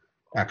out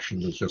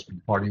action. There's just been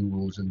party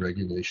rules and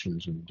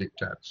regulations and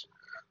diktats.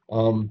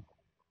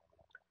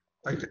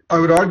 I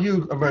would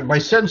argue, my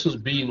sense has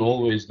been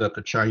always that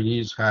the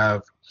Chinese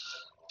have,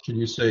 can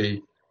you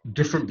say,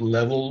 different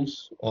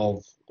levels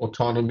of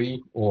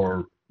autonomy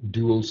or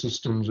dual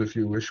systems, if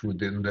you wish,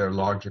 within their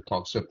larger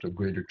concept of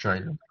Greater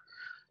China.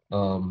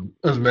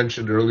 As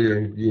mentioned earlier,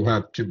 you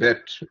have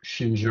Tibet,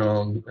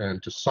 Xinjiang,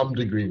 and to some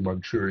degree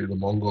Manchuria, the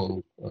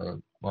Mongol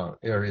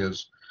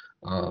areas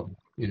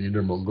in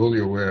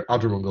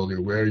Outer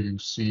Mongolia, where you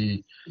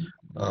see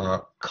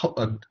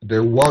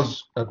there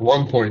was at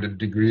one point a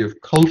degree of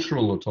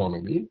cultural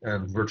autonomy,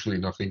 and virtually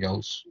nothing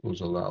else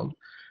was allowed.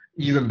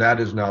 Even that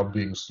is now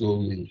being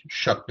slowly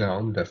shut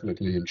down,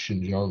 definitely in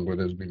Xinjiang, where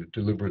there's been a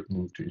deliberate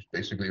move to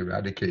basically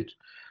eradicate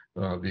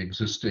the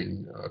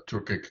existing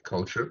Turkic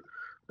culture.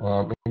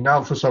 And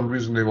now, for some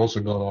reason, they've also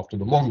gone after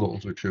the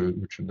Mongols, which are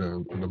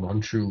the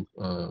Manchu,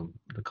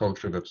 the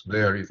culture that's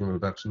there, even though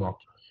that's not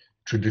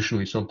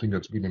traditionally something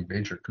that's been a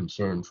major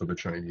concern for the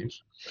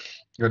Chinese.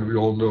 And we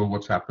all know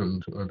what's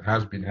happened and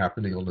has been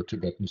happening on the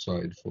Tibetan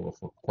side for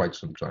quite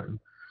some time.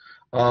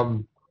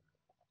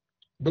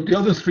 But the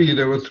other three,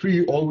 there were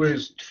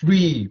always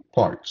three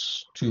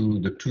parts to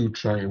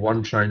the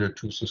one China,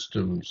 two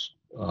systems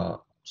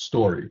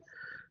story.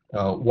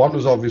 One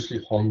was obviously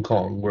Hong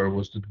Kong, where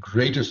was the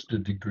greatest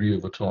degree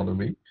of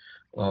autonomy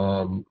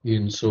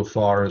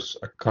insofar as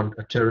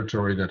a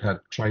territory that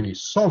had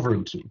Chinese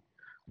sovereignty,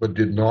 but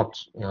did not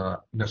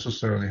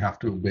necessarily have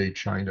to obey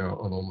China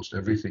on almost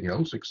everything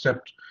else,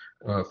 except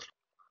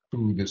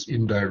through this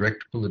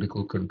indirect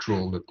political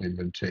control that they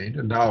maintained.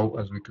 And now,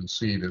 as we can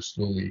see, they're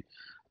slowly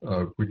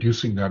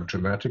reducing that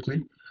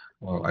dramatically.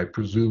 I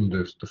presume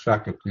the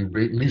fact that the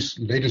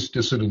latest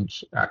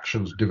dissident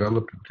actions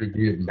developed a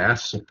degree of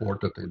mass support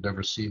that they've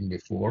never seen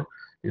before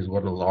is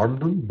what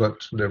alarmed them,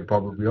 but there are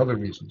probably other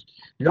reasons.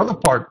 The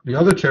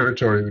other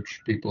territory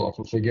which people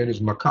often forget is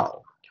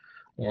Macau.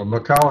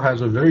 Macau has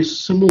a very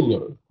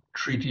similar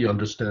treaty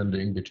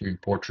understanding between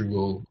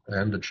Portugal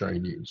and the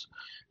Chinese.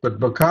 But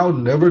Macau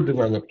never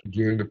developed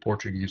during the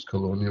Portuguese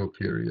colonial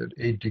period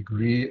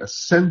a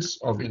sense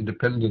of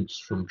independence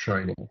from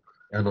China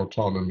and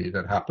autonomy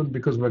that happened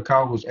because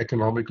Macau was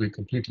economically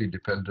completely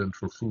dependent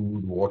for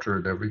food, water,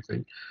 and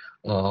everything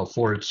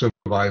for its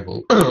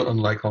survival,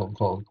 unlike Hong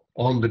Kong,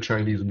 on the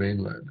Chinese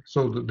mainland.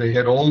 So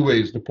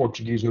the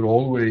Portuguese had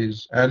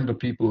always, and the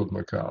people of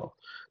Macau,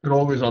 had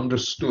always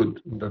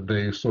understood that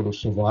they sort of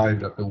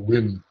survived at the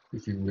whim,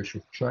 if you wish,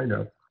 of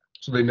China.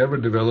 So they never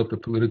developed a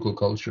political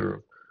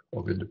culture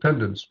of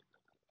independence.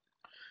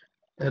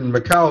 And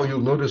Macau,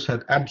 you'll notice,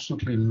 had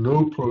absolutely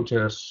no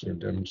protests and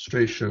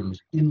demonstrations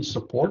in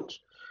support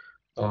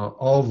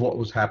of what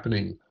was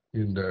happening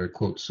in the,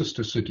 quote,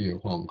 sister city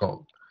of Hong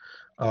Kong.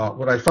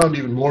 What I found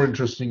even more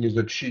interesting is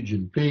that Xi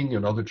Jinping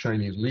and other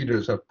Chinese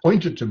leaders have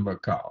pointed to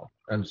Macau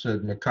and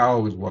said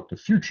Macau is what the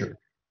future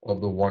of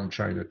the one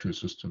China, two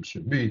systems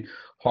should be.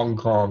 Hong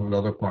Kong and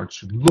other parts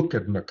should look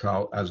at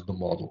Macau as the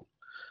model.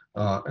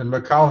 And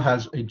Macau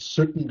has a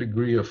certain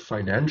degree of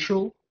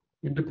financial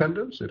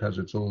independence. It has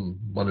its own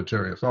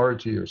monetary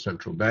authority or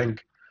central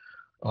bank.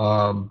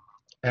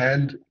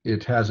 And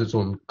it has its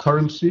own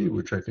currency,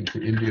 which I think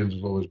the Indians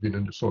has always been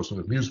a source of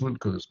amusement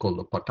because it's called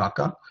the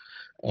pataka.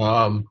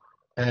 But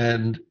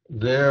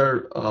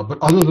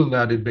other than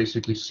that, it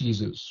basically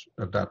ceases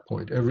at that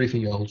point.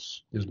 Everything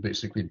else is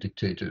basically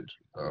dictated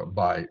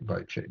by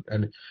China.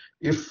 And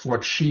if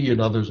what Xi and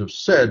others have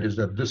said is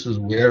that this is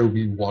where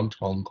we want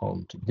Hong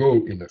Kong to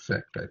go, in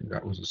effect, I think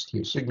that was a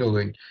clear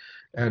signaling.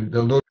 And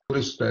they'll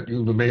notice that,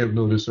 you may have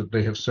noticed that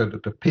they have said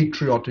that the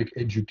patriotic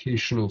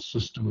educational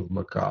system of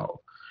Macau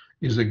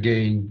is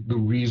again the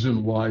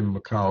reason why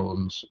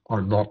Macauans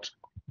are not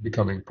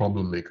becoming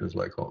problem makers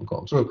like Hong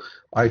Kong. So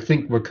I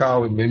think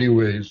Macau in many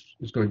ways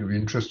is going to be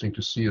interesting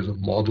to see as a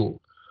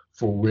model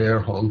for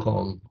where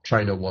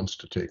China wants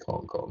to take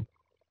Hong Kong.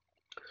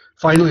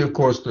 Finally, of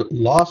course, the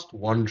last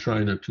one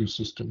China, two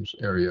systems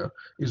area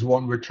is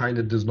one where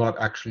China does not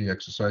actually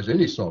exercise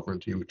any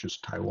sovereignty, which is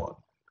Taiwan.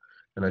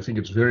 And I think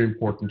it's very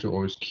important to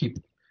always keep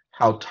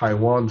how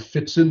Taiwan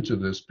fits into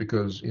this,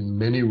 because in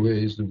many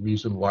ways, the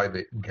reason why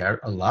they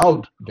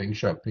allowed Deng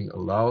Xiaoping,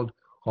 allowed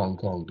Hong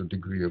Kong the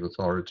degree of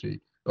authority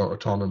or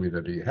autonomy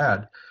that he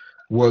had,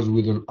 was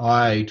with an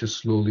eye to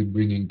slowly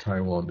bringing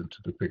Taiwan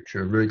into the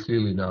picture. Very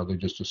clearly now they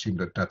just assume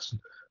that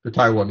the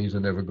Taiwanese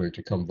are never going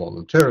to come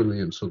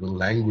voluntarily, and so the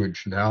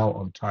language now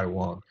on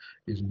Taiwan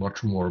is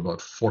much more about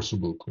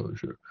forcible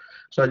closure.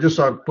 So I just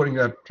started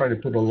trying to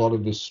put a lot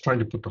of this, trying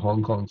to put the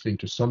Hong Kong thing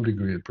to some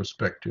degree in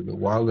perspective. That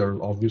while there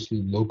are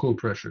obviously local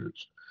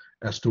pressures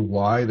as to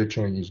why the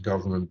Chinese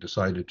government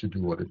decided to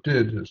do what it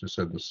did, as I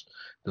said,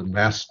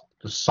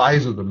 the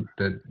size of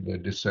the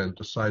dissent,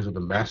 the size of the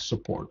mass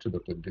support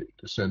that the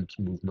dissent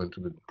movement,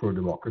 the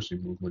pro-democracy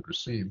movement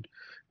received,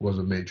 was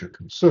a major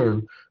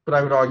concern. But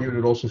I would argue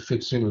it also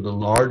fits in with a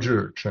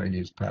larger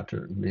Chinese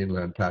pattern,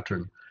 mainland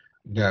pattern,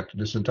 that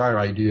this entire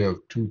idea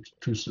of two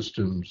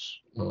systems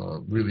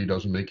really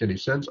doesn't make any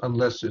sense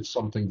unless it's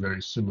something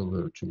very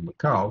similar to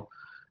Macau.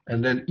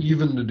 And then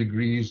even the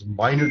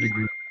minor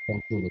degrees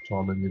of cultural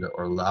autonomy that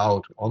are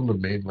allowed on the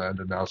mainland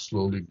are now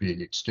slowly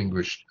being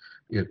extinguished,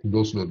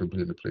 most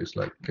notably in a place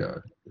like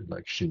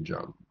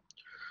Xinjiang.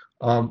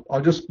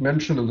 I'll just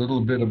mention a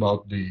little bit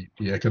about the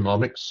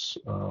economics.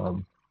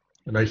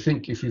 And I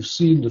think if you've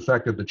seen the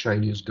fact that the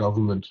Chinese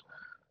government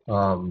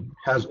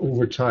has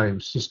over time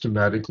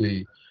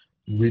systematically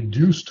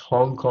reduced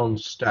Hong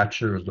Kong's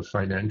stature as the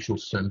financial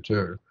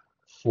center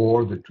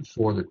for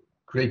the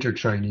greater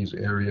Chinese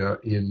area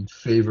in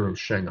favor of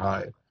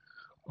Shanghai.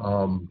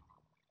 And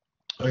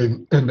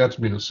that's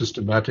been a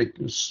systematic,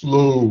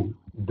 slow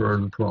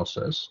burn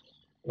process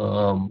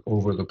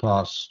over the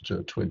past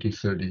 20,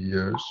 30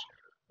 years.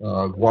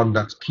 One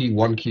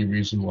key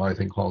reason why I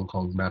think Hong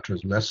Kong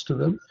matters less to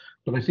them.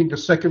 But I think the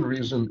second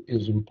reason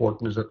is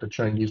important is that the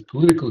Chinese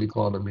political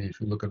economy, if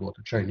you look at what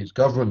the Chinese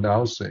government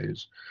now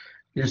says,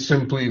 is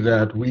simply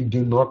that we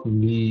do not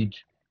need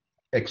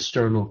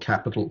external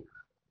capital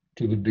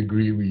to the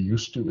degree we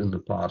used to in the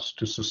past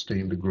to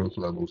sustain the growth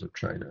levels of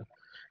China.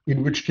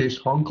 In which case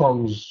Hong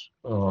Kong's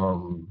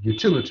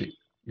utility,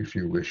 if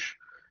you wish,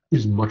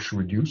 is much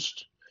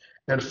reduced.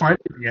 And finally,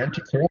 the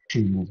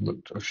anti-corruption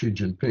movement of Xi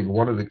Jinping,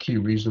 one of the key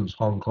reasons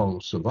Hong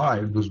Kong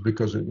survived was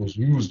because it was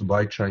used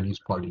by Chinese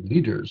party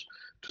leaders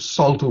to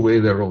salt away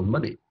their own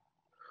money.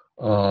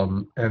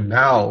 And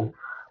now,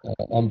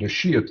 under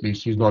Xi at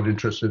least, he's not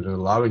interested in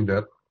allowing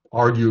that,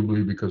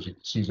 arguably because he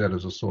sees that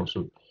as a source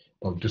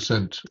of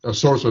dissent, a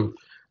source of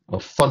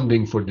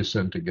funding for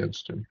dissent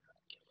against him.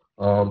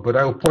 But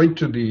I'll point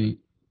to the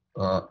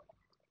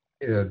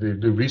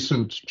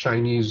recent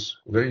Chinese,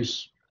 very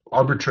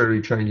arbitrary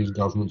Chinese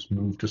government's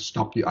move to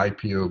stop the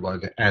IPO by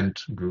the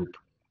Ant Group,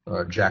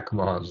 Jack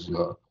Ma's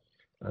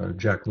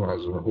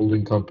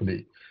holding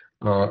company,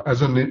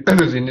 as an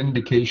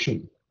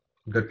indication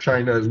that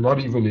China is not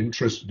even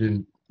interested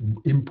in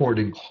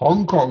importing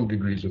Hong Kong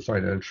degrees of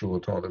financial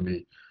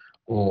autonomy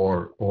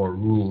or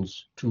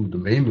rules to the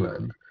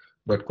mainland,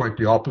 but quite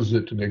the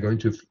opposite. And they're going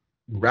to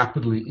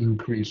rapidly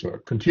increase or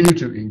continue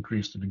to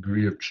increase the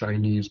degree of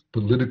Chinese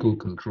political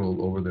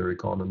control over their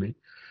economy,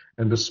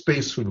 and the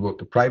space for both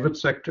the private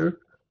sector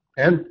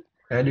and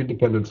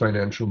independent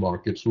financial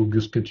markets will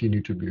just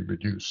continue to be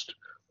reduced.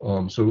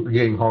 So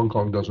again, Hong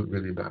Kong doesn't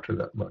really matter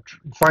that much.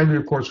 Finally,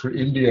 of course, for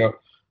India,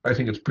 I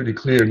think it's pretty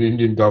clear the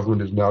Indian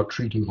government is now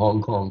treating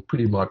Hong Kong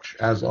pretty much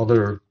as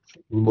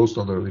most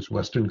other, at least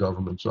Western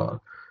governments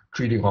are,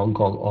 treating Hong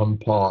Kong on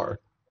par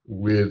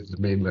with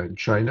mainland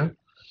China.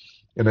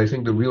 And I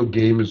think the real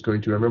game is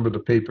going to, I remember the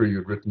paper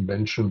you'd written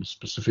mentioned the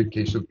specific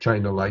case of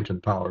China Light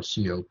and Power,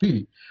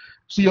 CLP.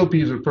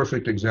 CLP is a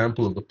perfect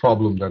example of the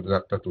problem that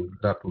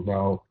will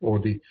now, or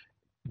the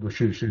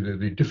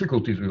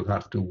difficulties we'll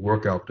have to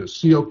work out. This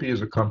CLP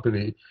is a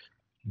company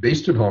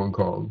based in Hong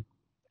Kong,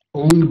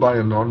 owned by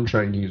a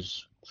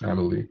non-Chinese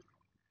family.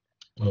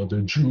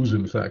 They're Jews,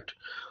 in fact.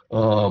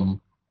 And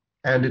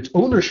its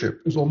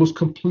ownership is almost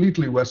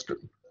completely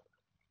Western.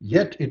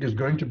 Yet it is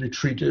going to be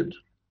treated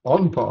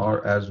on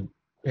par as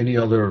any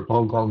other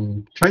Hong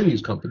Kong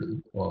Chinese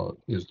company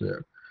is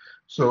there.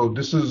 So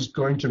this is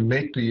going to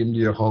make the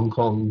India-Hong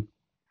Kong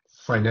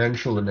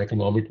financial and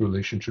economic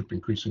relationship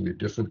increasingly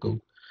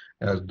difficult,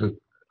 as the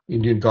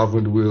Indian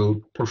government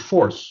will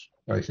perforce,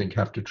 I think,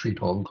 have to treat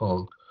Hong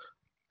Kong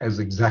as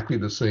exactly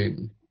the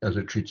same as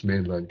it treats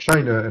mainland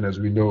China. And as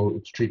we know,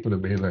 its treatment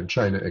of mainland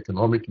China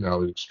economic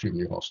now is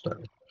extremely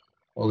hostile.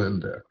 I'll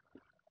end there.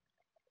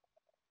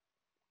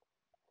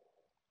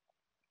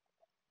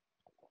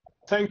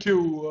 Thank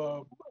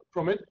you,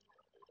 Promit.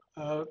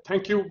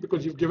 Thank you,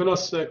 because you've given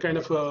us a kind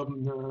of a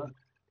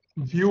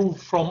view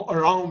from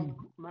around,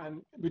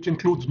 which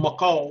includes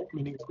Macau,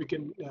 meaning we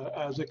can,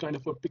 as a kind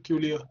of a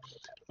peculiar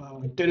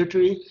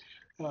territory.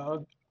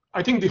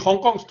 I think the Hong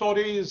Kong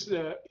story is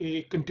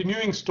a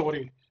continuing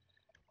story.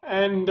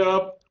 And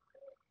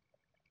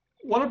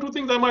one or two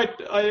things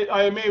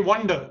I may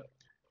wonder.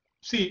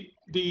 See,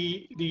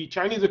 the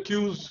Chinese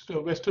accused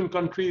Western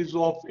countries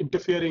of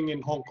interfering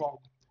in Hong Kong.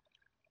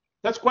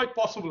 That's quite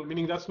possible,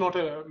 meaning that's not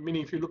a,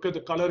 meaning if you look at the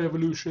color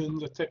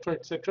revolutions, etc.,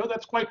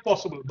 that's quite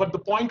possible. But the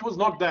point was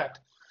not that.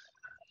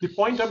 The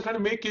point I'm trying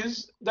to make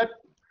is that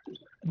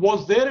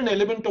was there an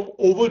element of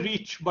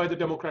overreach by the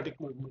democratic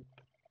movement?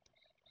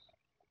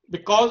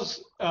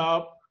 Because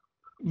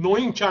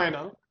knowing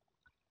China,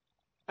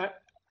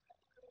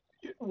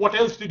 what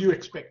else did you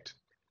expect?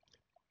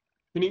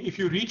 Meaning, if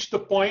you reach the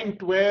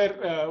point where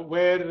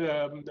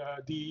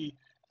the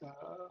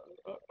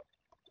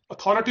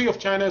authority of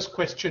China is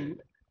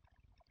questioned,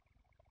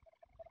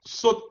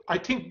 so I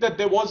think that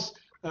there was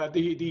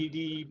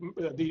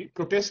the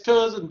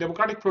protesters and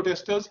democratic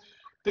protesters,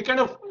 they kind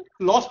of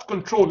lost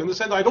control in the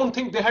sense, I don't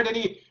think they had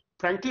any,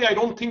 frankly, I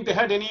don't think they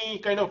had any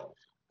kind of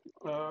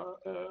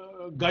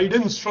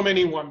guidance from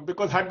anyone,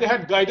 because had they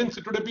had guidance,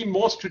 it would have been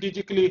more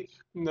strategically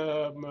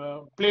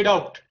played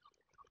out.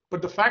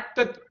 But the fact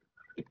that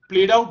it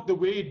played out the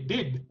way it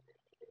did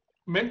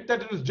meant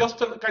that it was just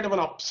a kind of an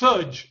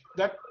upsurge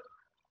that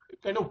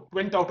kind of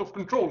went out of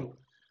control.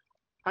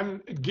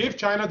 And it gave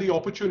China the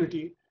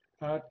opportunity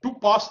to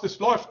pass this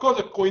law. Of course,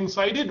 it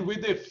coincided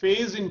with a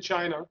phase in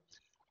China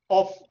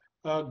of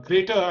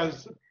greater,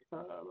 as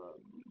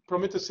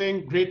Pramit is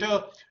saying,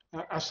 greater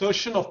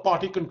assertion of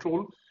party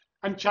control.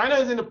 And China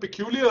is in a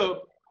peculiar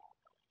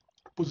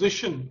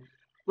position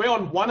where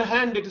on one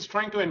hand it is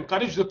trying to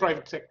encourage the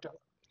private sector.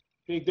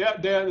 At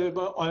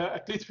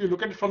least if you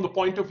look at it from the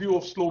point of view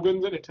of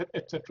slogans,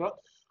 etc.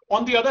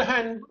 On the other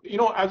hand,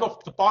 as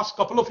of the past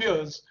couple of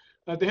years,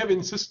 they have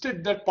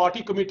insisted that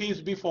party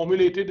committees be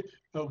formulated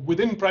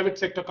within private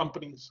sector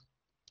companies,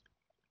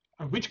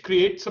 which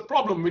creates a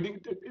problem.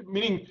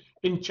 Meaning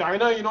in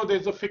China,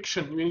 there's a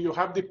fiction. You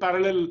have the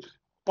parallel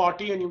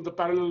party and you have the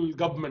parallel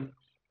government.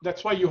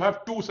 That's why you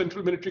have two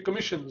central military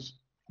commissions,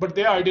 but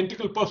they are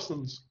identical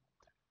persons.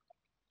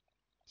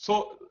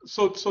 So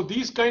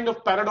these kind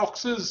of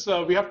paradoxes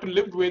we have to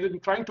live with in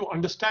trying to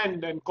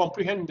understand and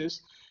comprehend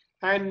this.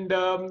 And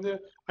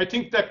I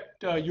think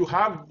that you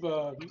have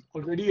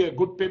already a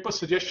good paper.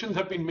 Suggestions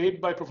have been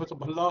made by Professor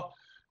Bhalla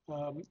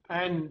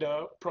and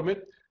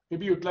Pramit.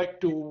 Maybe you'd like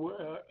to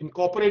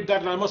incorporate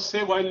that. And I must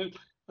say, while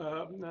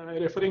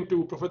referring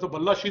to Professor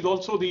Bhalla, she's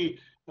also the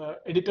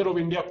editor of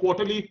India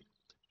Quarterly.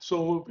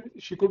 So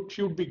she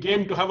would be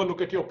game to have a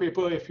look at your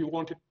paper if you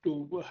wanted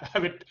to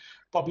have it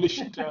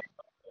published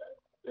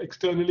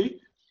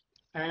externally.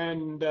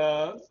 And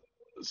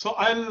so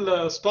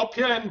I'll stop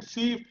here and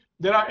see if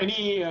there are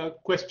any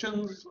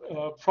questions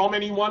from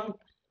anyone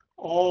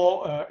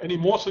or any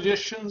more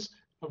suggestions.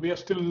 We'll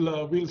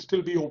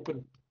still be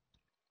open.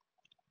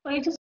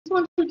 I just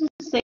wanted to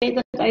say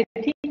that I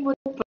think what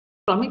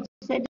Pramit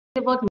said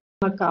about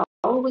Macau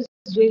was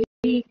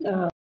really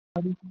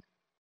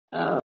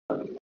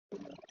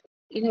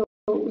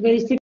very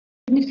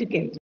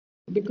significant,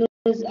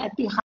 because at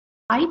the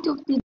height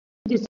of the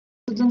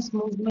dissidence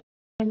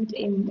movement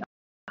in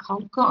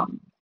Hong Kong,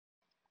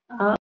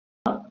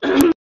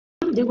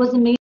 there was a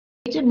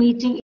major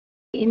meeting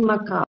in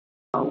Macau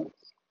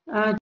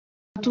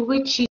to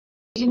which she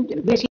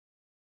was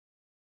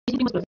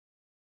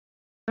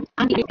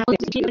and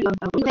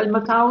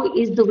Macau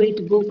is the way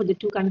to go for the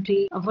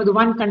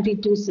one country,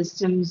 two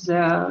systems,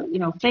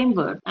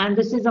 framework. And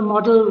this is a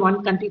model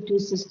one country, two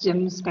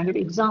systems kind of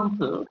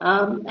example.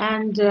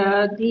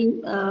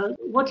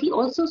 What he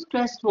also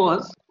stressed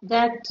was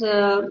that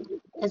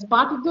as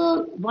part of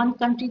the one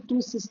country,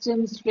 two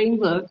systems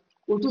framework,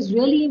 what was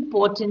really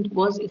important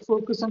was a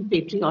focus on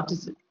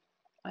patriotism,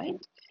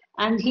 right?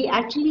 And he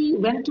actually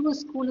went to a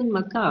school in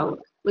Macau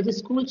where the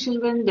school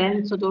children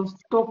then sort of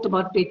talked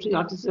about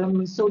patriotism,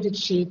 and so did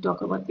she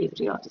talk about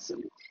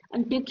patriotism.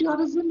 And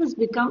patriotism has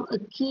become a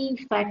key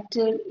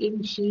factor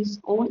in Xi's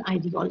own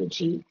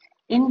ideology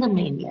in the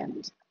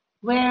mainland,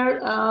 where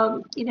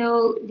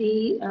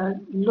the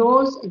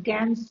laws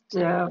against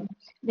the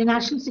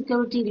national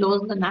security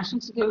laws and the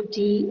national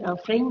security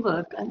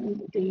framework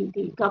and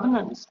the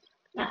governance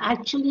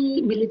actually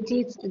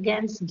militates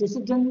against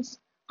dissidents,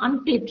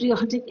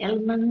 unpatriotic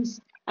elements,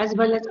 as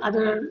well as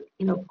other,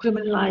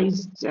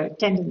 criminalized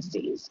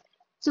tendencies.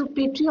 So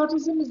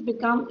patriotism has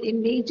become a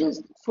major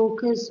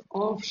focus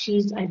of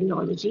Xi's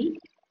ideology,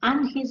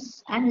 and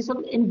is sort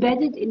of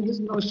embedded in his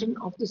notion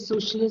of the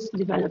socialist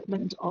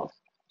development of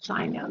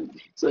China.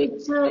 So he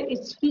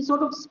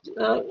sort of,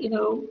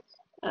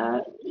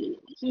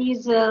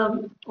 he's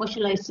what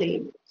shall I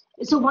say?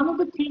 So one of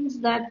the things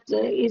that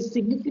was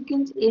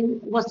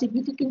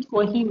significant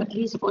for him, at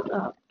least for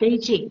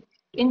Beijing,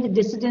 in the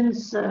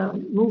dissidence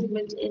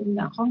movement in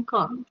Hong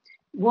Kong,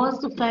 was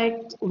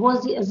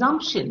the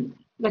assumption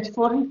that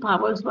foreign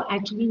powers were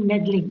actually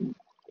meddling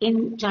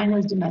in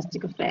China's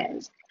domestic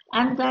affairs,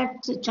 and that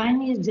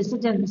Chinese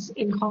dissidents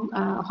in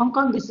Hong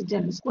Kong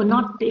dissidents were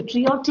not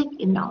patriotic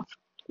enough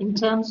in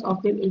terms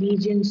of their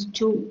allegiance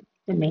to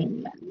the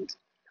mainland.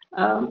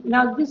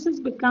 Now, this has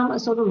become a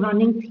sort of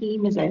running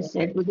theme, as I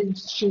said, within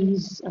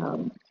Xi's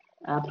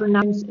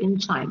pronouns in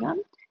China.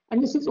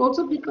 And this has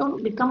also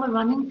become a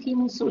running theme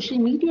in social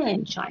media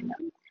in China.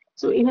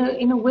 So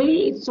in a way,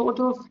 it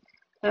sort of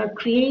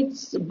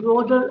creates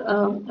broader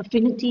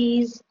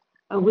affinities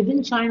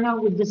within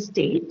China with the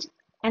state,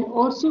 and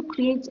also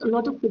creates a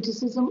lot of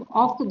criticism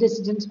of the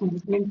dissidence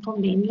movement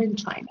from mainland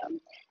China.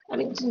 I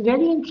mean, it's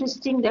very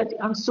interesting that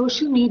on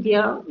social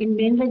media in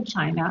mainland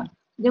China,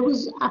 there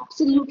was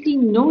absolutely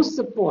no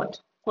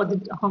support for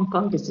the Hong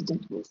Kong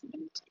dissident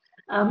movement.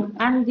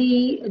 And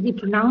the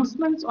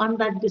pronouncements on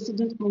that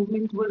dissident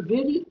movement were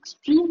really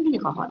extremely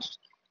harsh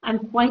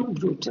and quite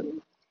brutal.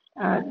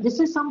 This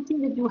is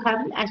something that you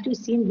haven't actually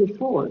seen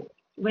before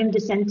when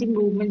dissenting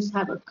movements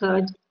have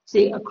occurred,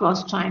 say,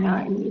 across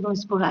China in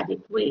sporadic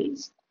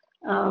ways.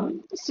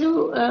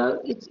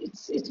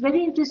 It's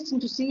very interesting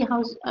to see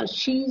how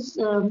she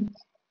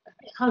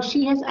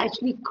has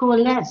actually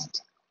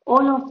coalesced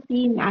all of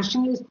the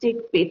nationalistic,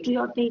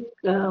 patriotic,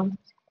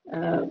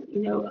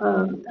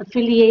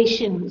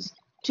 affiliations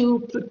to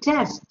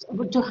protest,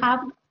 to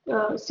have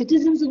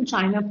citizens in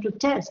China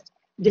protest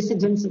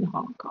dissidents in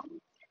Hong Kong.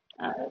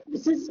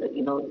 This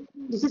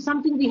is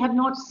something we have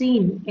not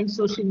seen in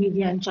social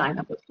media in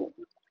China before.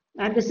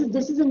 And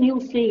this is a new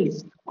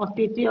phase of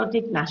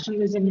patriotic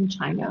nationalism in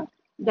China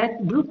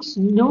that brooks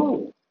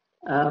no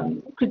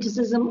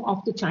criticism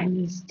of the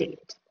Chinese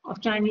state, of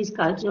Chinese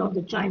culture, of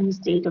the Chinese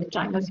state, of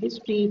China's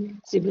history,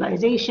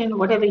 civilization,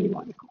 whatever you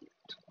want to call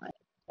it. Right?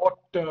 What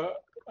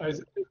I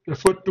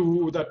referred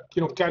to, that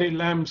Carrie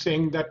Lam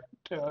saying that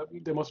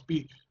there must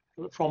be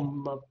from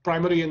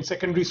primary and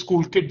secondary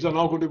school kids are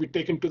now going to be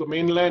taken to the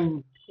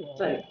mainland,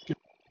 Right.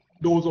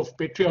 dose of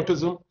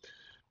patriotism.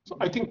 So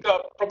I think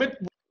Prabit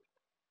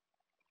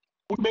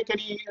would make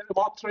any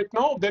remarks right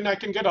now. Then I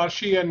can get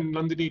Aarshi and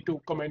Nandini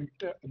to comment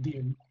at the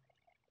end.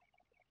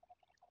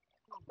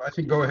 I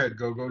think go ahead,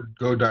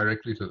 go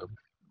directly to them.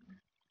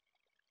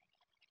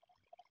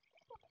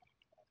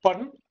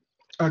 Pardon?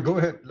 Go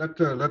ahead. Let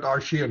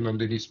Aarshi and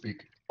Nandini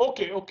speak.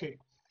 Okay.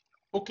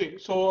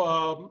 So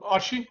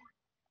Aarshi,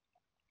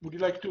 would you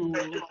like to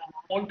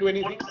respond to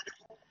anything?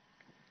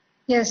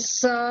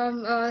 Yes,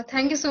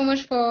 thank you so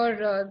much for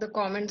the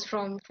comments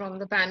from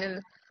the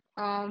panel,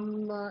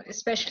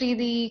 especially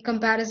the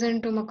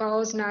comparison to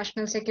Macau's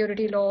national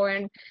security law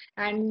and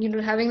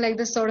having like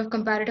this sort of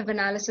comparative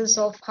analysis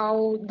of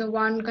how the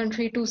one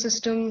country two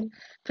system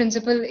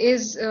principle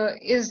is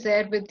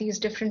there with these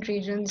different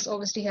regions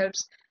obviously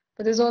helps.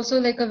 But there's also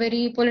like a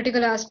very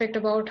political aspect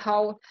about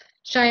how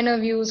China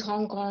views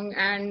Hong Kong,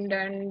 and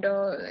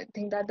I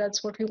think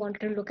that's what we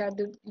wanted to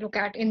look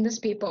at in this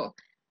paper.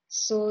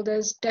 So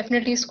there's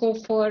definitely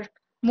scope for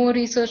more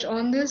research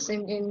on this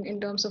in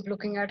terms of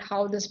looking at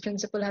how this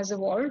principle has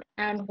evolved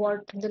and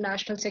what the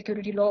national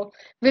security law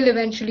will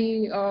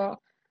eventually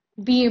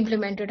be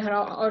implemented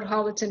or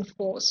how it's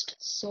enforced.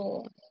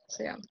 So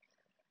yeah.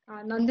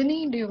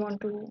 Nandini, do you want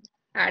to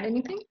add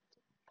anything?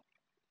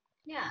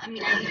 Yeah, I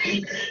mean,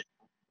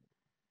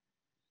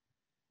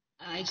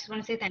 I just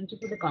want to say thank you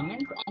for the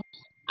comments. And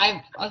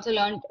I've also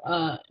learned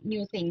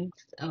new things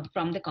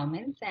from the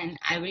comments, and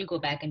I will go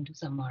back and do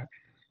some more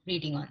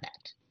reading on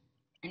that.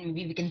 And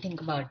maybe we can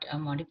think about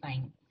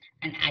modifying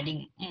and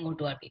adding more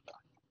to our paper.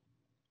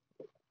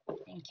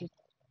 Thank you.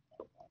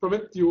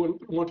 Prabit, you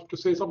wanted to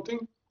say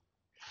something?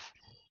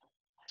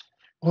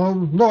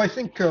 No, I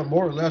think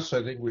more or less.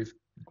 I think we've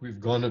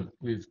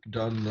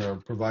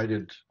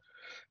provided.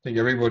 I think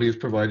everybody has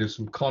provided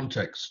some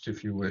context,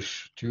 if you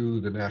wish,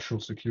 to the national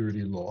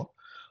security law.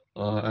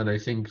 And I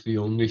think the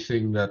only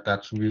thing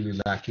that's really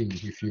lacking,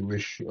 if you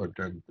wish, or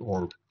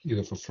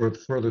either for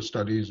further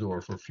studies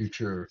or for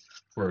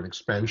an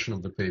expansion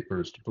of the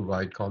papers to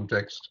provide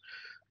context.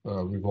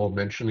 We've all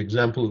mentioned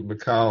example of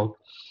Macau,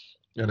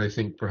 and I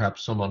think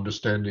perhaps some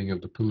understanding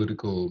of the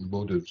political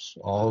motives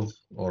of,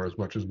 or as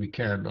much as we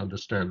can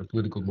understand the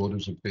political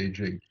motives of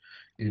Beijing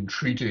in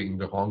treating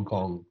the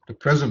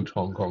present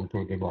Hong Kong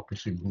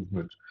pro-democracy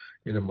movement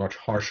in a much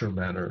harsher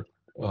manner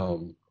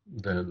than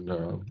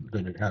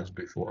it has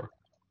before.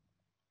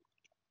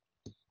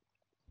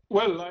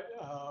 Well,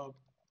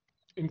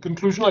 in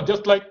conclusion, I'd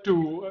just like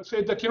to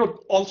say that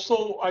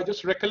also I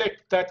just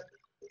recollect that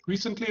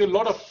recently a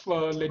lot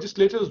of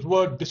legislators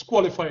were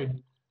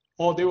disqualified,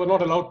 or they were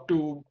not allowed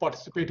to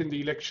participate in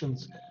the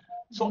elections.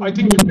 So I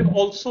think we can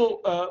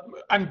also,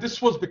 and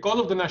this was because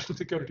of the national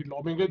security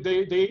law. I mean,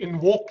 they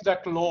invoked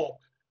that law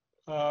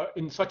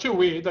in such a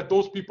way that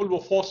those people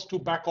were forced to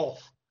back off.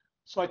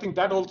 So I think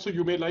that also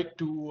you may like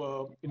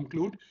to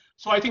include.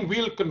 So I think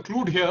we'll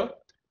conclude here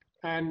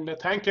and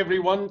thank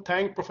everyone.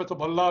 Thank Professor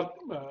Bhalla,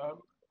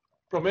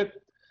 Pramit,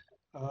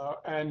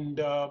 and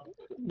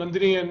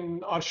Nandini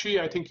and Aarshi.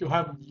 I think you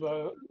have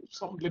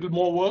some little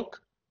more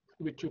work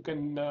which you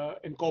can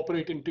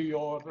incorporate into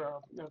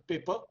your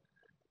paper.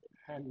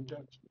 And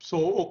so,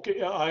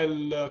 okay,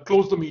 I'll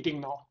close the meeting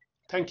now.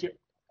 Thank you.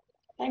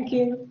 Thank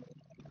you.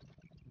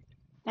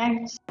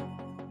 Thanks.